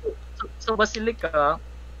 bitaw. so Basilica,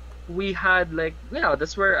 we had like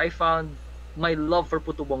that's where I found my love for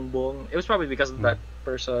Puto Bongbong. It was probably because of that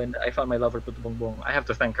person I found my love for Puto Bongbong. I have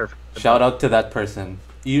to thank her for Shout that. out to that person.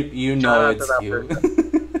 You Shout know out to it's that you.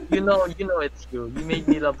 You know it's you. You made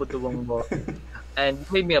me love Puto Bongbong, and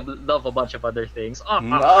you made me love a bunch of other things. Oh,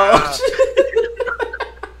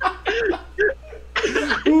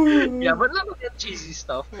 Yeah, but not that cheesy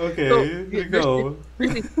stuff. Okay, So here you go.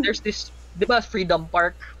 there's this, diba, Freedom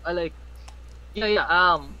Park. I like,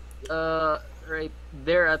 yeah, right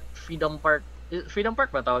there at Freedom Park. Freedom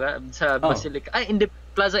Park ba tawag sa Oh. Basilica? Ay,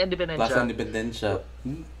 Plaza Independencia. Plaza Independencia.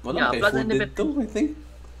 Wala Yeah, kay Plaza fooded to, I think.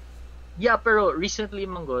 Yeah, pero recently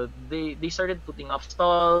manggod, they started putting up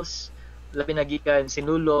stalls, labi na gikan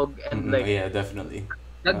Sinulog, and Mm-mm, like yeah, definitely.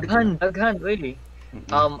 daghan, really.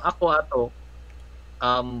 Mm-mm. Ako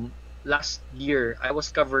last year I was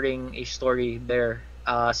covering a story there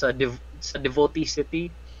sa Devotee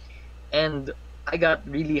City, and I got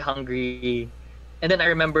really hungry, and then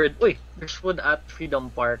I remembered, there's food at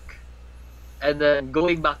Freedom Park, and then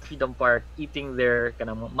going back to Freedom Park, eating there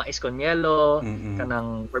kanang mais con yelo, Mm-mm.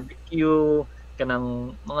 kanang barbecue,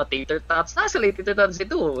 kanang mga tater tots. Nasa late tater tots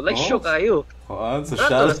ito, like Oh. show kayo. Kuan,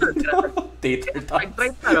 social. Barato, Tater tots. tag-try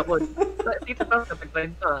ta ra pod. Tater tots tag-try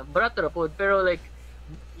ta. Barato ra pod, pero like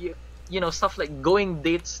stuff like going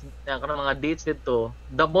dates, kanang mga dates dito,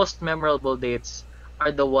 the most memorable dates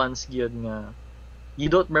are the ones gyud nga you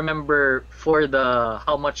don't remember for the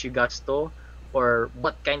how much you got to or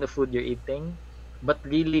what kind of food you're eating, but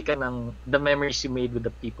really kanang the memories you made with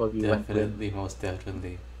the people you went with. Definitely, most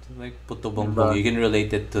definitely. Like Puto Diba? Bongbong, you can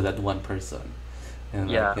relate it to that one person. And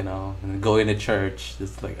Yeah. like, and going to church,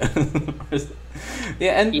 just like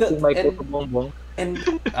yeah, and Eating my and Puto Bongbong. and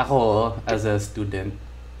ako as a student,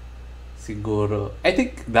 Siguro, I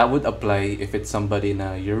think that would apply if it's somebody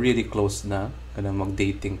na you're really close na, kanang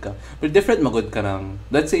mag-dating ka. But different magod ka nang,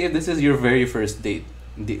 let's say if this is your very first date,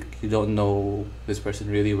 you don't know this person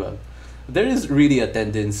really well. There is really a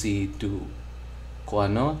tendency to,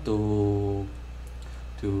 kung ano, to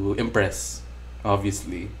impress,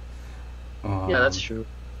 obviously. Yeah, that's Um, true.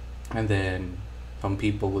 and then some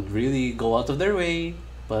people would really go out of their way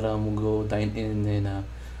para mo go dine in a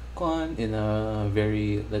in a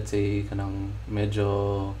very, let's say, kanang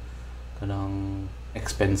medyo kanang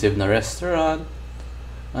expensive na restaurant.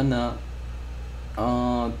 Ana,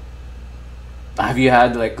 uh, have you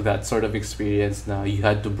had like that sort of experience na you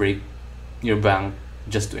had to break your bank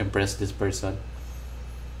just to impress this person?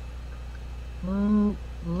 Mm,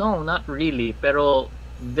 no, not really. Pero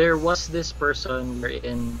there was this person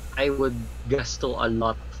wherein I would gusto a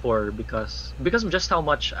lot for because of just how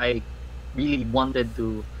much I really wanted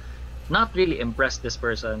to not really impress this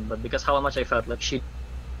person, but because how much I felt like she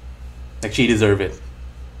Like she deserve it.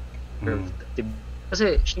 Mm. deserved to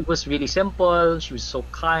kasi she was really simple, she was so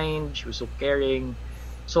kind, she was so caring.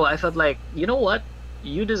 So I felt like, you know what?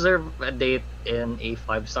 You deserve a date in a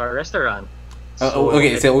five-star restaurant. So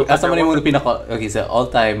Okay, it so no asa matter man what. yung pinaka, okay, so all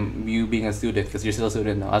time you being a student because you're still a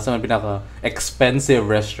student now. Asa man pinaka expensive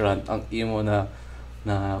restaurant ang imo na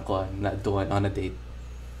kuan na doon on a date?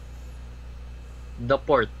 The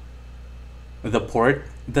port. The port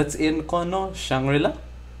that's in Kono, Shangri-La?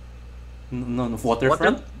 No,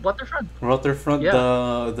 Waterfront? Waterfront. Waterfront,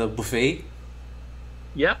 Yeah. the buffet?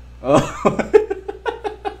 Yeah. Oh.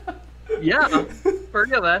 Yeah. For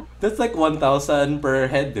real, man. That's like 1,000 per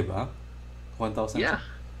head, di ba? 1,000. Yeah.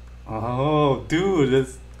 Oh, dude,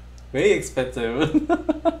 that's very expensive.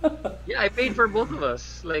 Yeah, I paid for both of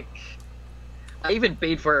us. Like I even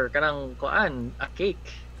paid for kanang kuan, a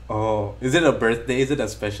cake. Oh, is it a birthday? Is it a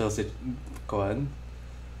special kuan?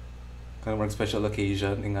 Kind of special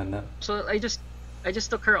occasion, ingana. So I just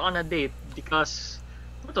took her on a date because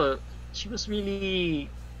ito, she was really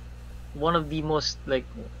one of the most like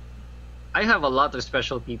I have a lot of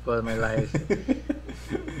special people in my life.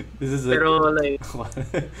 This is like Pero like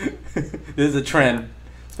this is a yeah, trend.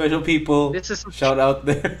 Special people, this is shout out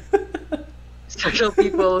there. special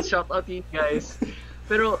people. Shout out to you guys.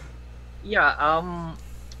 Pero yeah,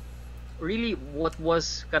 really, what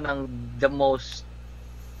was kanang the most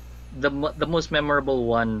memorable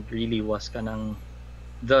one really was kanang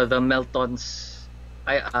the Meltons.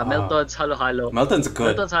 Ah, Meltons Halo Halo. Melton's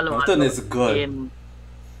good. Meltons Halo Melton Halo is good. in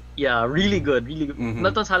yeah, really good, really good. Mm-hmm.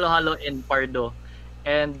 Meltons Halo Halo in Pardo.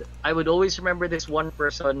 And I would always remember this one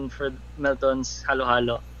person for Meltons Halo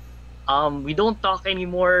Halo. We don't talk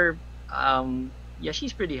anymore. Yeah,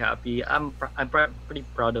 she's pretty happy. Pretty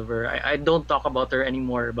proud of her. I don't talk about her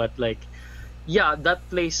anymore, but like, yeah, that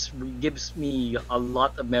place gives me a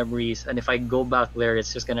lot of memories. And if I go back there,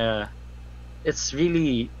 it's just gonna, it's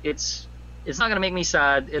really, it's not gonna make me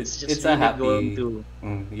sad. It's just It's a really going happy. to,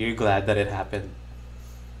 You're glad that it happened.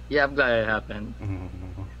 yeah, I'm glad it happened.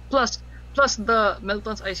 Mm-hmm. Plus, plus the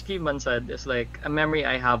Melton's ice cream man said is like a memory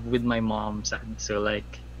I have with my mom said. So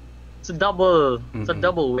like, it's a Mm-hmm.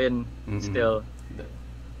 double win Mm-hmm. still.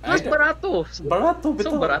 I Plus barato. barato So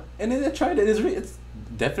bitaw. barat. And then I tried it. It's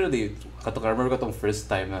definitely kato remember ko tong first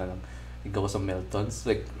time na ikaw sa Meltons.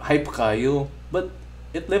 Like hype kayo, but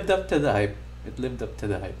it lived up to the hype. It lived up to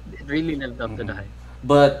the hype. It really lived up to the Mm-mm. hype.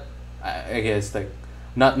 But I guess like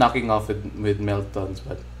not knocking off with Meltons,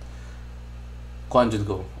 but kuan jud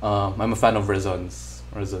ko. I'm a fan of Razons.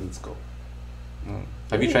 Razons go.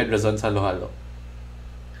 Have you tried Oh, Razons Halo Halo?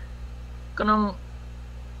 kanang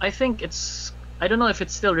I think it's I don't know if it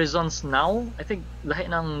still resonates now. I think lahi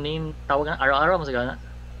ng name tawag na araw-araw mo sigana.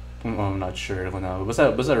 I'm not sure kung na. Basta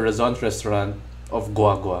Razons restaurant of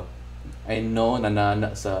Guagua. I know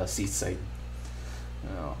nanana sa seaside.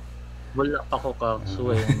 Uh, Wala pa ko ka uh,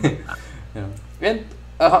 suway. yeah. And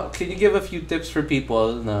can you give a few tips for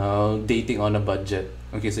people na dating on a budget?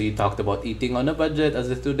 Okay, so you talked about eating on a budget as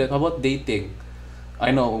a student. How about dating?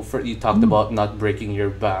 I know you talked Mm. about not breaking your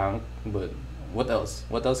bank, but what else?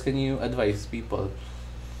 What else can you advise people?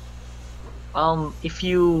 If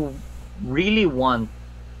you really want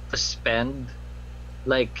to spend,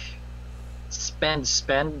 like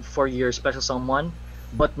spend for your special someone,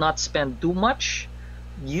 but not spend too much,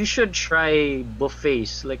 you should try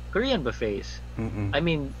buffets, like Korean buffets. Mm-mm. I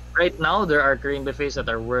mean, right now there are Korean buffets that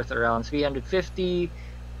are worth around 350.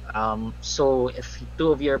 So if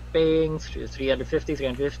two of you are paying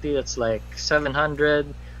 350, that's like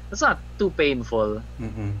 700. That's not too painful,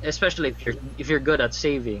 Mm-mm. especially if you're good at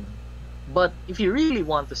saving. But if you really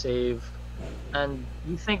want to save and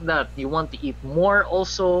you think that you want to eat more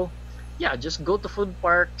also, yeah, just go to food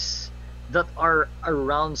parks, that are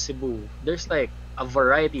around Cebu. There's like a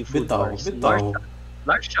variety of food Bitaw, courts. bitaw.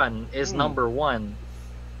 Larshan is Mm. number one.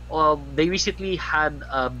 They recently had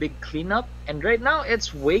a big cleanup, and right now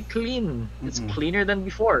it's way clean. It's Mm-mm. cleaner than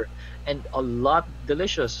before, and a lot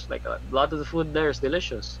delicious. Like a lot of the food there is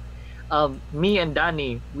delicious. Me and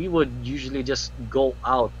Danny, we would usually just go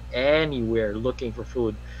out anywhere looking for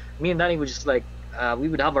food. Me and Danny would just like we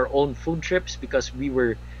would have our own food trips because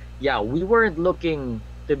yeah, we weren't looking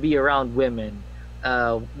to be around women.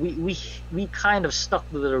 We kind of stuck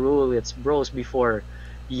to the rule. It's bros before,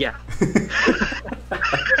 yeah.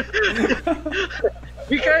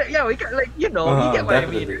 We can like you get what I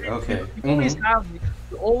mean. Definitely. Okay. You always Mm-hmm. have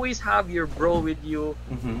you always have your bro with you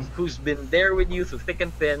Mm-hmm. who's been there with you through thick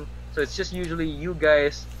and thin. So it's just usually you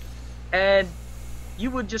guys, and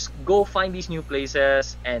you would just go find these new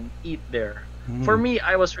places and eat there. For Mm-hmm. me,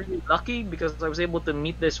 I was really lucky because I was able to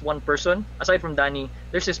meet this one person. Aside from Danny,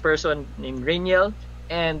 there's this person named Rainiel,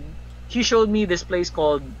 and he showed me this place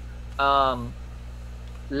called um,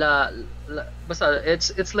 La, basta,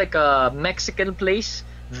 it's like a Mexican place.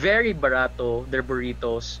 Very barato. Their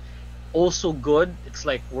burritos also good. It's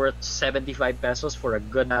like worth 75 pesos for a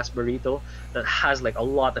good ass burrito that has like a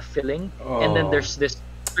lot of filling. And then Oh, there's this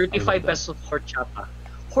I love 35 that. pesos horchata.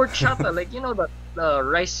 Horchata, like that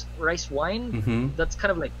rice wine Mm-hmm. that's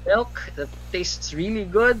kind of like milk that tastes really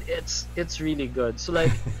good. It's really good. So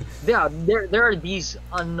like yeah, there are these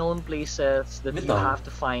unknown places that you Bitaw. have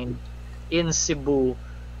to find in Cebu,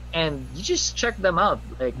 and you just check them out.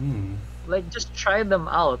 Mm. Just try them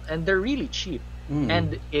out, and they're really cheap. Mm.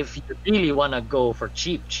 And if you really wanna go for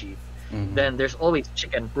cheap, Mm-hmm. then there's always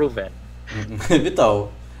Chicken Proven. Mm-hmm. Bitaw.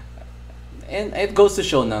 And it goes to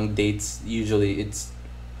show ng dates, usually it's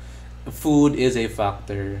food is a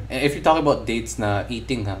factor. And if you talk about dates na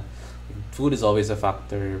eating ha, food is always a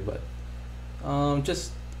factor, but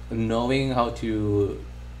just knowing how to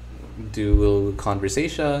do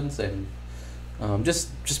conversations and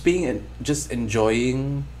just being just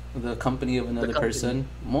enjoying the company of The another company. person,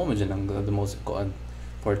 mo mo dyan ang the most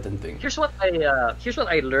important thing. Here's what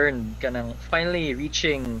I learned kanang finally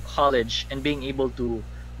reaching college and being able to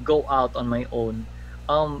go out on my own.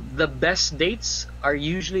 The best dates are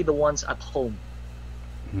usually the ones at home,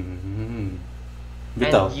 Mm-hmm.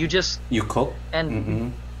 and Bitaw, you just you cook? and Mm-hmm.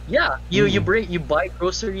 yeah, Mm. you buy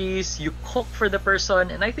groceries, you cook for the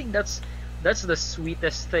person, and I think that's the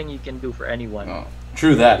sweetest thing you can do for anyone. Oh,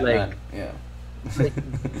 true that, Like man. Yeah. like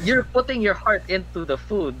you're putting your heart into the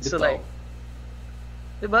food. So Bitaw. like,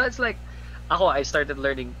 diba? It's like I started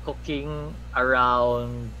learning cooking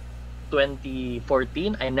around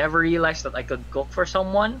 2014. I never realized that I could cook for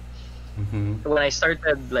someone. Mm-hmm. When I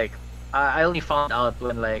started, like, I only found out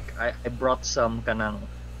when like I brought some kanang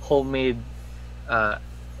homemade uh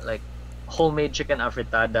like homemade chicken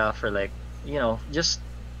afritada for like just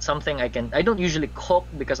something I don't usually cook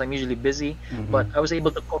because I'm usually busy, Mm-hmm. but I was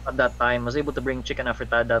able to cook at that time. I was able to bring chicken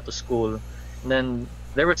afritada to school, and then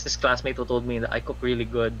there was this classmate who told me that I cook really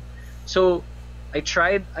good. So I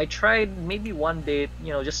tried maybe one date,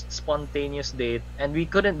 just spontaneous date, and we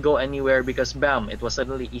couldn't go anywhere because bam, it was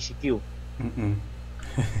suddenly ECQ. Mm-mm.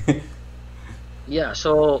 Yeah,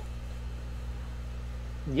 so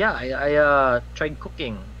yeah, I tried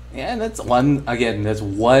cooking. Yeah, and that's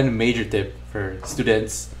one major tip for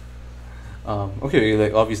students. Okay,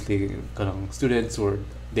 like obviously, kanang students who are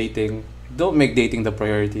dating, don't make dating the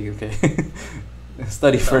priority, okay?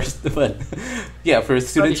 Study No, first, but yeah, for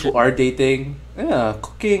study students who should are dating, yeah,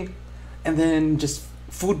 cooking, and then just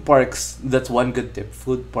food parks. That's one good tip.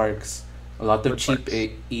 Food parks, a lot of food cheap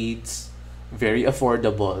parks. eats, very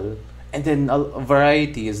affordable, and then a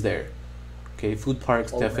variety is there. Okay, food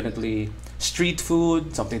parks Always. definitely. Street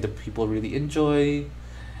food, something that people really enjoy.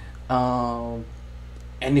 Um,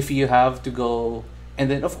 and if you have to go, and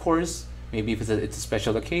then of course, maybe if it's a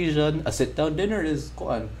special occasion, a sit down dinner is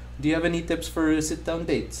kuan. Do you have any tips for sit down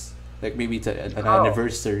dates? Like maybe it's an Oh,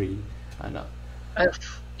 anniversary. Ano.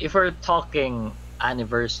 if we're talking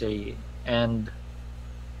anniversary, and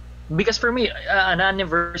because for me, an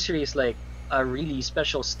anniversary is like a really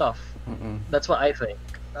special stuff. Mm-mm. That's what I think.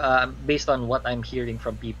 Based on what I'm hearing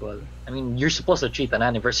from people. I mean, you're supposed to treat an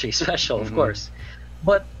anniversary special, of Mm-mm. course.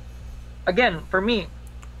 But again, for me,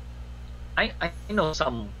 I know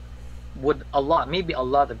maybe a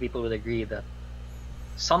lot of people would agree that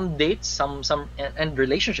some dates, and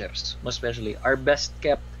relationships, most especially, are best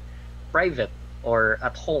kept private or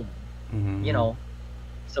at home. You Mm-hmm. know,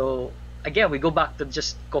 so again, we go back to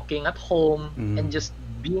just cooking at home and Mm. just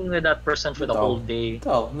being with that person for the whole Ito. day.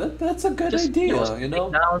 Ito. That's a good Just idea, you sitting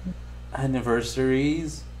know? down.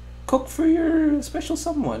 Anniversaries. Cook for your special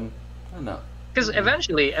someone. Ano. Because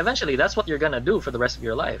Mm, eventually, that's what you're gonna do for the rest of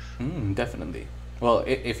your life. definitely. Well,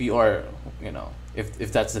 if you are,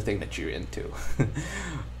 if that's the thing that you're into,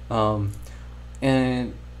 um,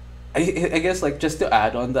 and I guess like just to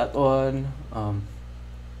add on that one,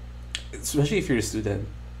 especially if you're a student,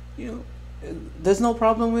 you know, there's no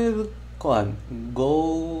problem with kuan.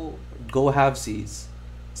 Go have C's,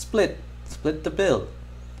 split the bill.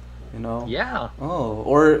 You know, Yeah,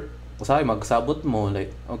 or sabi magsabot mo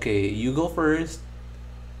like okay, you go first,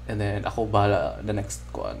 and then ako bala the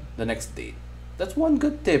next date. That's one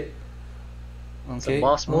good tip. it's a Okay.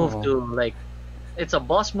 boss move to like. It's a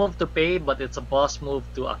boss move to pay, but it's a boss move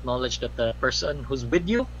to acknowledge that the person who's with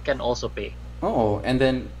you can also pay. And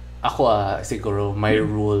then ako siguro my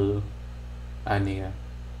rule ani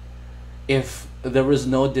if there was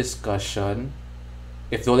no discussion,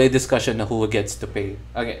 if the only discussion na who gets to pay.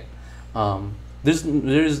 Okay. There's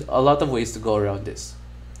a lot of ways to go around this.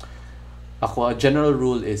 Ako, a general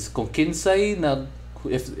rule is kung kinsay nag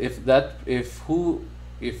if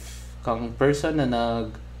kang person na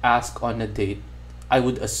nag ask on a date, I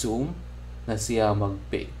would assume na siya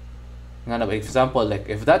mag-pay. Nga na ba, example, like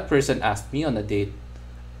if that person asked me on a date,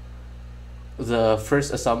 the first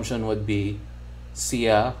assumption would be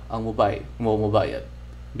siya ang mubayad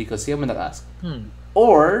because siya man nag-ask. Hmm.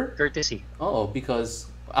 Or Courtesy. because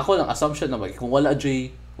ako lang assumption naman kung wala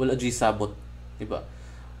jay sabot, di ba?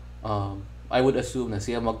 I would assume na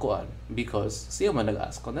siya magkuan because siya man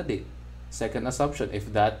nag-ask on a date. Second assumption,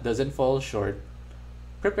 if that doesn't fall short,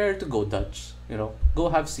 prepare to go Dutch. Go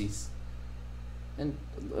have C's. And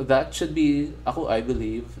that should be, I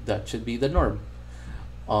believe, that should be the norm.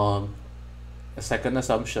 Um, a second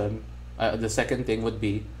assumption, the second thing would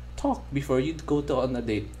be talk before you go to on a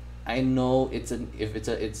date. I know it's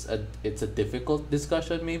a difficult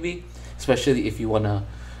discussion maybe, especially if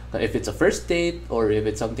it's a first date or if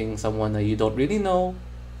it's someone that you don't really know.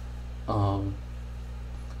 Um,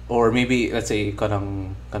 or maybe let's say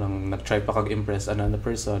kanang nag-try pa kag impress another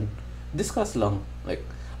person, discuss lang like,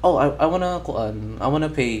 oh, I wanna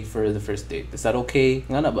pay for the first date, is that okay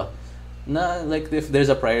nga na ba, na like if there's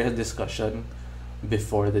a prior discussion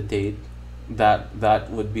before the date, that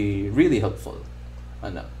would be really helpful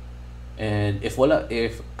ana. And if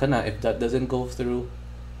that doesn't go through,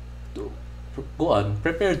 to, go on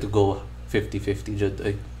prepare to go 50-50 jud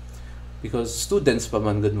ay. Because students pa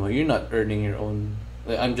man gud mo, you're not earning your own,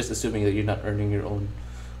 like, I'm just assuming that you're not earning your own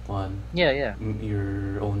one, Yeah, yeah.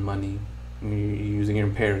 your own money. You're using your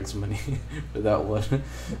parents' money for that one.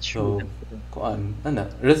 That's true. So,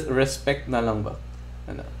 That's true. respect na lang ba?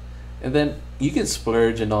 Ana. And then you can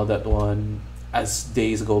splurge and all that one as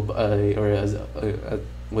days go by, or as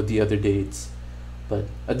with the other dates. But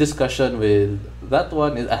a discussion with that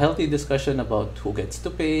one is a healthy discussion about who gets to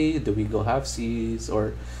pay. Do we go half C's,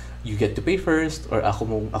 or you get to pay first, or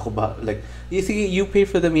ako ba, like you see, you pay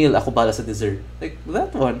for the meal, ako bala sa dessert, like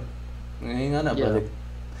that one. Nga na ba, Yeah. like,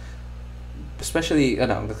 especially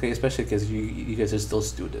because you guys are still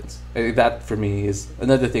students. I think that for me is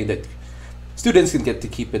another thing that students can get to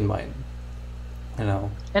keep in mind. You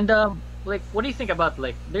know. And like, what do you think about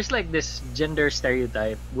like? There's like this gender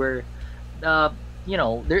stereotype where, uh,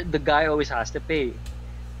 the guy always has to pay.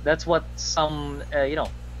 That's what some,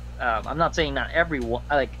 I'm not saying not everyone,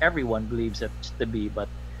 like everyone believes it to be, but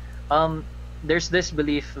um, there's this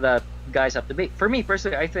belief that guys have to pay. For me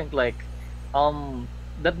personally, I think like, um,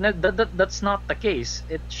 that's not the case.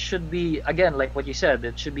 It should be again like what you said.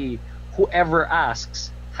 It should be whoever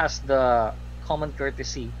asks has the common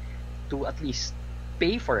courtesy to at least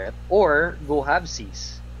pay for it or go have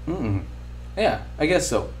C's. Mm. Yeah, I guess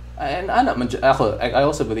so. And I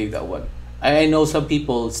also believe that one. I know some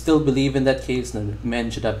people still believe in that case that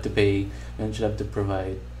men should have to pay, men should have to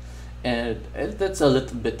provide, and that's a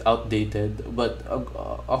little bit outdated. But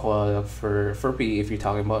for me, if you're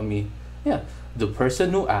talking about me, yeah, the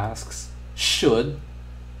person who asks should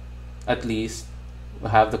at least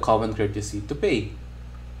have the common courtesy to pay. Yeah,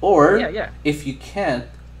 Or yeah. if you can't,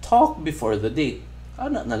 talk before the date.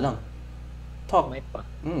 Ano na lang. Talk. Might pa.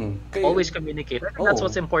 Kaya, Always communicate. I think that's oh,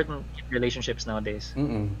 what's important in relationships nowadays.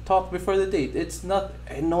 talk before the date. It's not,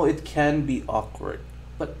 I know it can be awkward,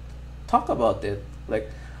 but talk about it. Like,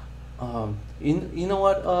 you know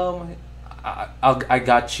what? I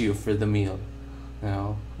got you for the meal.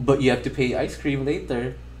 But you have to pay ice cream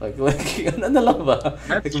later. Like, ano na lang ba? That's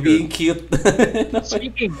Like true. being cute.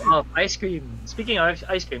 Speaking of ice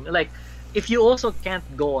cream, like if you also can't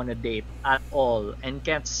go on a date at all and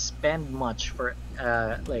can't spend much for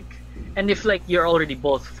like, and if like you're already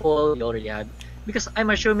both full, you already had, because I'm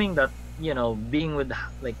assuming that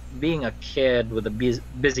being a kid with a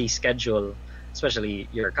busy schedule, especially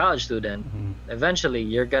you're a college student, Mm-hmm. eventually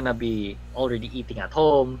you're gonna be already eating at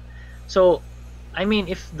home. So, I mean,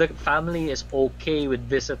 if the family is okay with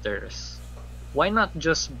visitors, why not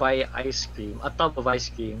just buy ice cream, a tub of ice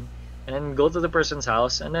cream, and then go to the person's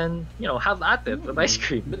house and then, have at it with ice Mm-mm.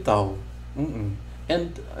 cream? Bitaw. Mm-mm.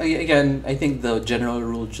 And again, I think the general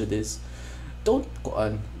rule should is don't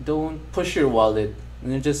push your wallet. You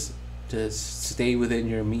know, just stay within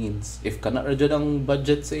your means. If kana ra dyan ang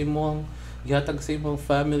budget sa imong gihatag sa imong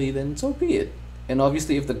family, then so be it. And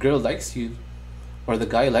obviously, if the girl likes you or the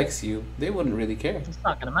guy likes you, they wouldn't really care. It's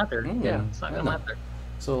not gonna matter. Yeah, it's not gonna Ano. matter.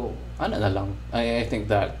 So, ano na lang. I think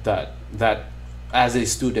that as a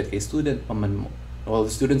student pa man mo. All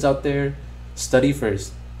the students out there, study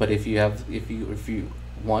first. But if you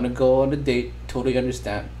want to go on a date, totally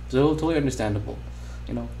understand. So totally understandable.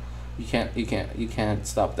 You know, you can't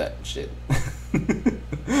stop that shit.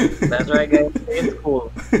 That's right, guys. It's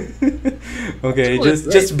cool. Okay, School is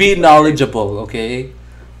just great. be knowledgeable, okay?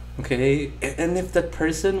 Okay? And if that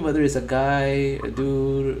person, whether it's a guy, a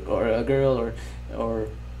dude, or a girl, or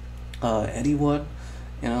anyone,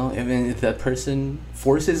 even if that person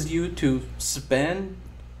forces you to spend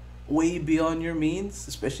way beyond your means,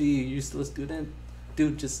 especially you're still a student,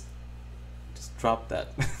 dude, just drop that.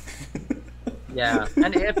 Yeah,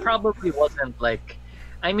 and it probably wasn't like,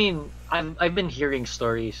 I mean, I've been hearing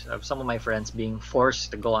stories of some of my friends being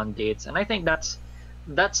forced to go on dates, and I think that's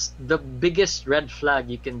the biggest red flag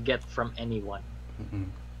you can get from anyone.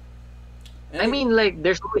 Mm-mm. I And mean, like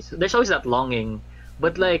there's always that longing,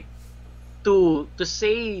 but like to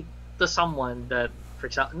say to someone that, for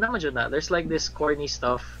example, naman dyan na, there's like this corny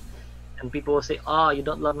stuff, and people will say, "Oh, you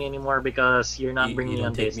don't love me anymore because you're not you bringing me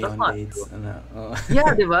don't on take dates." me That's on not dates. true. Oh.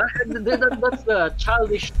 Yeah, diba? That's the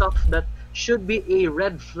childish stuff that should be a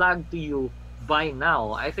red flag to you by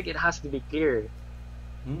now. I think it has to be clear.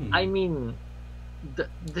 I Mm. mean,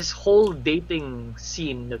 this whole dating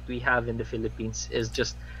scene that we have in the Philippines is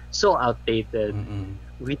just so outdated. Mm-mm.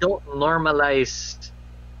 We don't normalize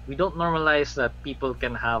we don't normalize that people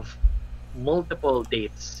can have multiple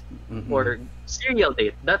dates Mm-mm. or serial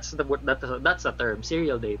date. That's the word, that's the term,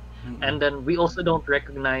 serial date. Mm-mm. And then we also don't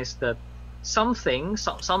recognize that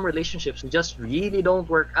some relationships just really don't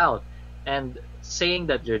work out, and saying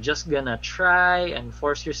that you're just gonna try and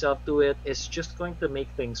force yourself to it is just going to make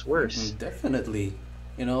things worse. Definitely.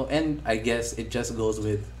 And I guess it just goes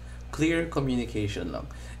with clear communication lang.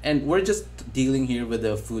 And we're just dealing here with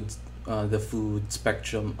the food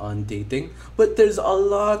spectrum on dating, but there's a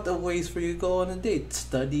lot of ways for you to go on a date.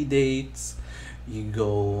 Study dates, you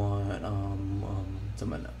go on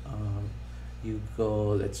you go,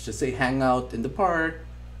 let's just say, hang out in the park,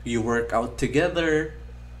 you work out together.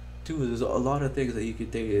 Dude, there's a lot of things that you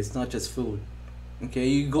could take. It's not just food.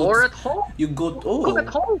 Okay, Or at home, you go cook at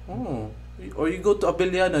oh home. oh or you go to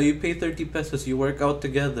Abeliano, you pay 30 pesos, you work out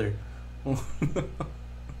together.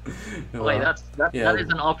 Okay, Diba? that Yeah. is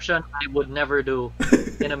an option I would never do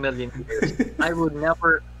in a million years. I would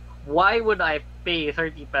never. Why would I pay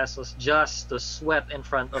 30 pesos just to sweat in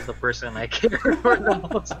front of the person I care for the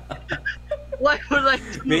most? Why would I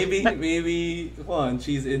do maybe that? maybe Juan,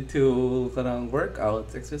 she's into kanang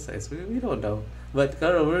workouts, exercise. We don't know. But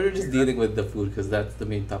we're just dealing with the food because that's the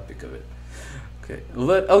main topic of it. Okay.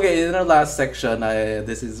 But okay, in our last section,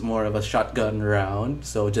 this is more of a shotgun round.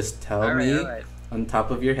 So just tell All right, all me right. on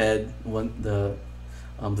top of your head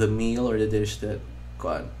the meal or the dish that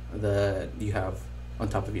you have on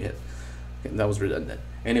top of your head. Okay, that was redundant.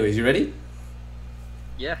 Anyways, you ready?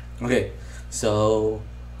 Yeah, Okay. So,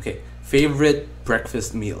 okay, favorite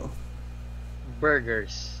breakfast meal.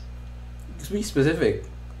 burgers. Be specific.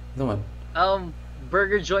 Come on. Um,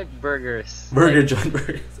 burger joint burgers, Burger like joint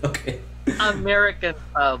burgers. Okay. American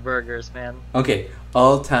style burgers, man. Okay.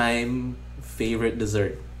 All time favorite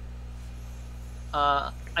dessert.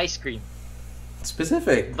 Ice cream,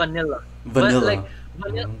 Specific. vanilla, but like Vanilla.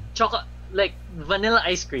 vanilla Mm, chocolate, like vanilla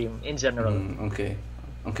ice cream in general. okay.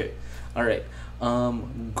 Okay. All right.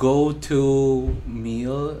 Go to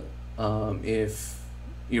meal. If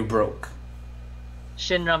you're broke.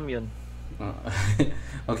 Shin Ramyun, Uh,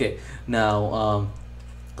 okay. Now,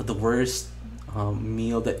 the worst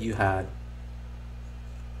meal that you had.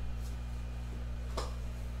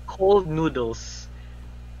 cold noodles.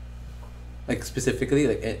 Like specifically,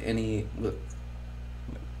 like any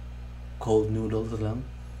cold noodles lang.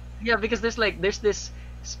 Yeah, because there's this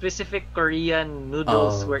specific Korean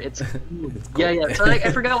noodles Oh, where it's cold. it's Yeah, cold. yeah. So like I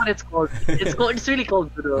forgot what it's called. It's called. It's really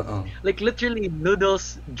cold noodle. Uh-uh. Like literally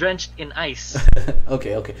noodles drenched in ice.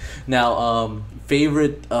 Okay, okay. Now,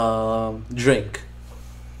 favorite drink.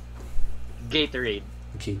 Gatorade.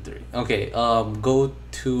 Catering. Okay. Go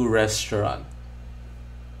to restaurant.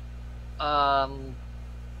 Um,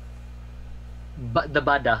 but the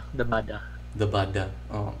bada. The bada.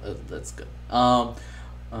 Oh, that's good. Um,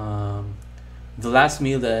 the last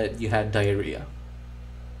meal that you had diarrhea.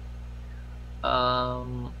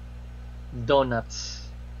 Um, Donuts.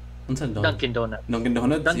 Unsa daw? Dunkin' Donuts. Dunkin'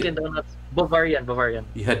 Donuts. Dunkin' Donuts. Bavarian, Bavarian.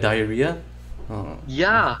 You had diarrhea. Oh.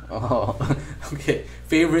 Yeah. Oh. Okay.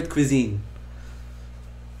 Favorite cuisine.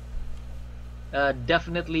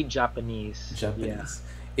 Definitely Japanese. Yeah. Japanese.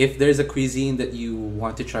 If there's a cuisine that you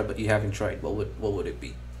want to try but you haven't tried, what would it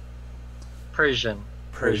be? Persian.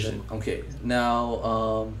 Persian. Okay.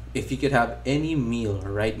 Now, if you could have any meal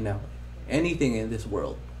right now, anything in this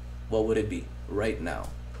world, what would it be right now?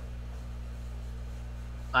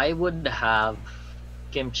 I would have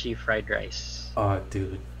kimchi fried rice. Oh,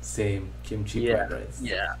 dude, same. Kimchi Yeah. fried rice.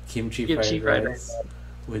 Yeah. Kimchi Kimchi fried fried rice. rice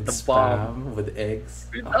with The bomb. spam, with eggs.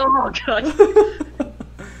 Oh my gosh.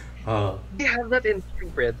 Oh, They have that in Coffee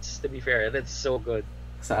Prince, to be fair. That's so good.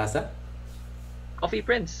 sa asa? Coffee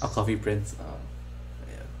Prince. A coffee prince.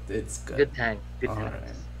 Yeah, it's good. Good time. Good All right.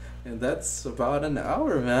 times. And that's about an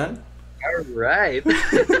hour, man. All right.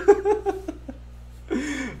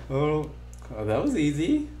 Oh, oh, that was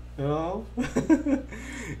easy. Oh. That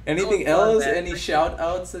Anything was fun, else? man. Any shout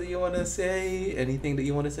outs that you want to say? Anything that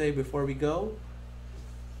you want to say before we go?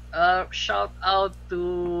 Shout out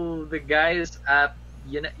to the guys at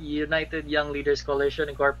United Young Leaders Coalition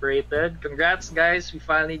Incorporated. Congrats, guys! We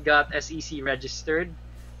finally got SEC registered.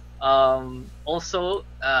 Also,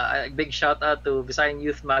 a big shout out to Visayan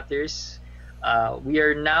Youth Matters. We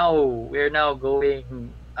are now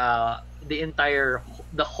going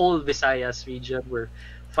the whole Visayas region. We're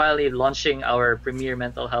finally launching our premier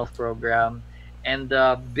mental health program. And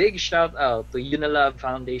big shout out to Unilab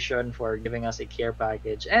Foundation for giving us a care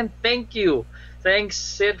package. And thanks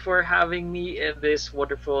Sid for having me in this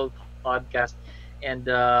wonderful podcast. And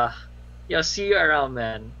yeah, see you around,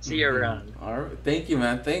 man. See you around. All right. Thank you,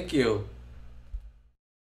 man. Thank you.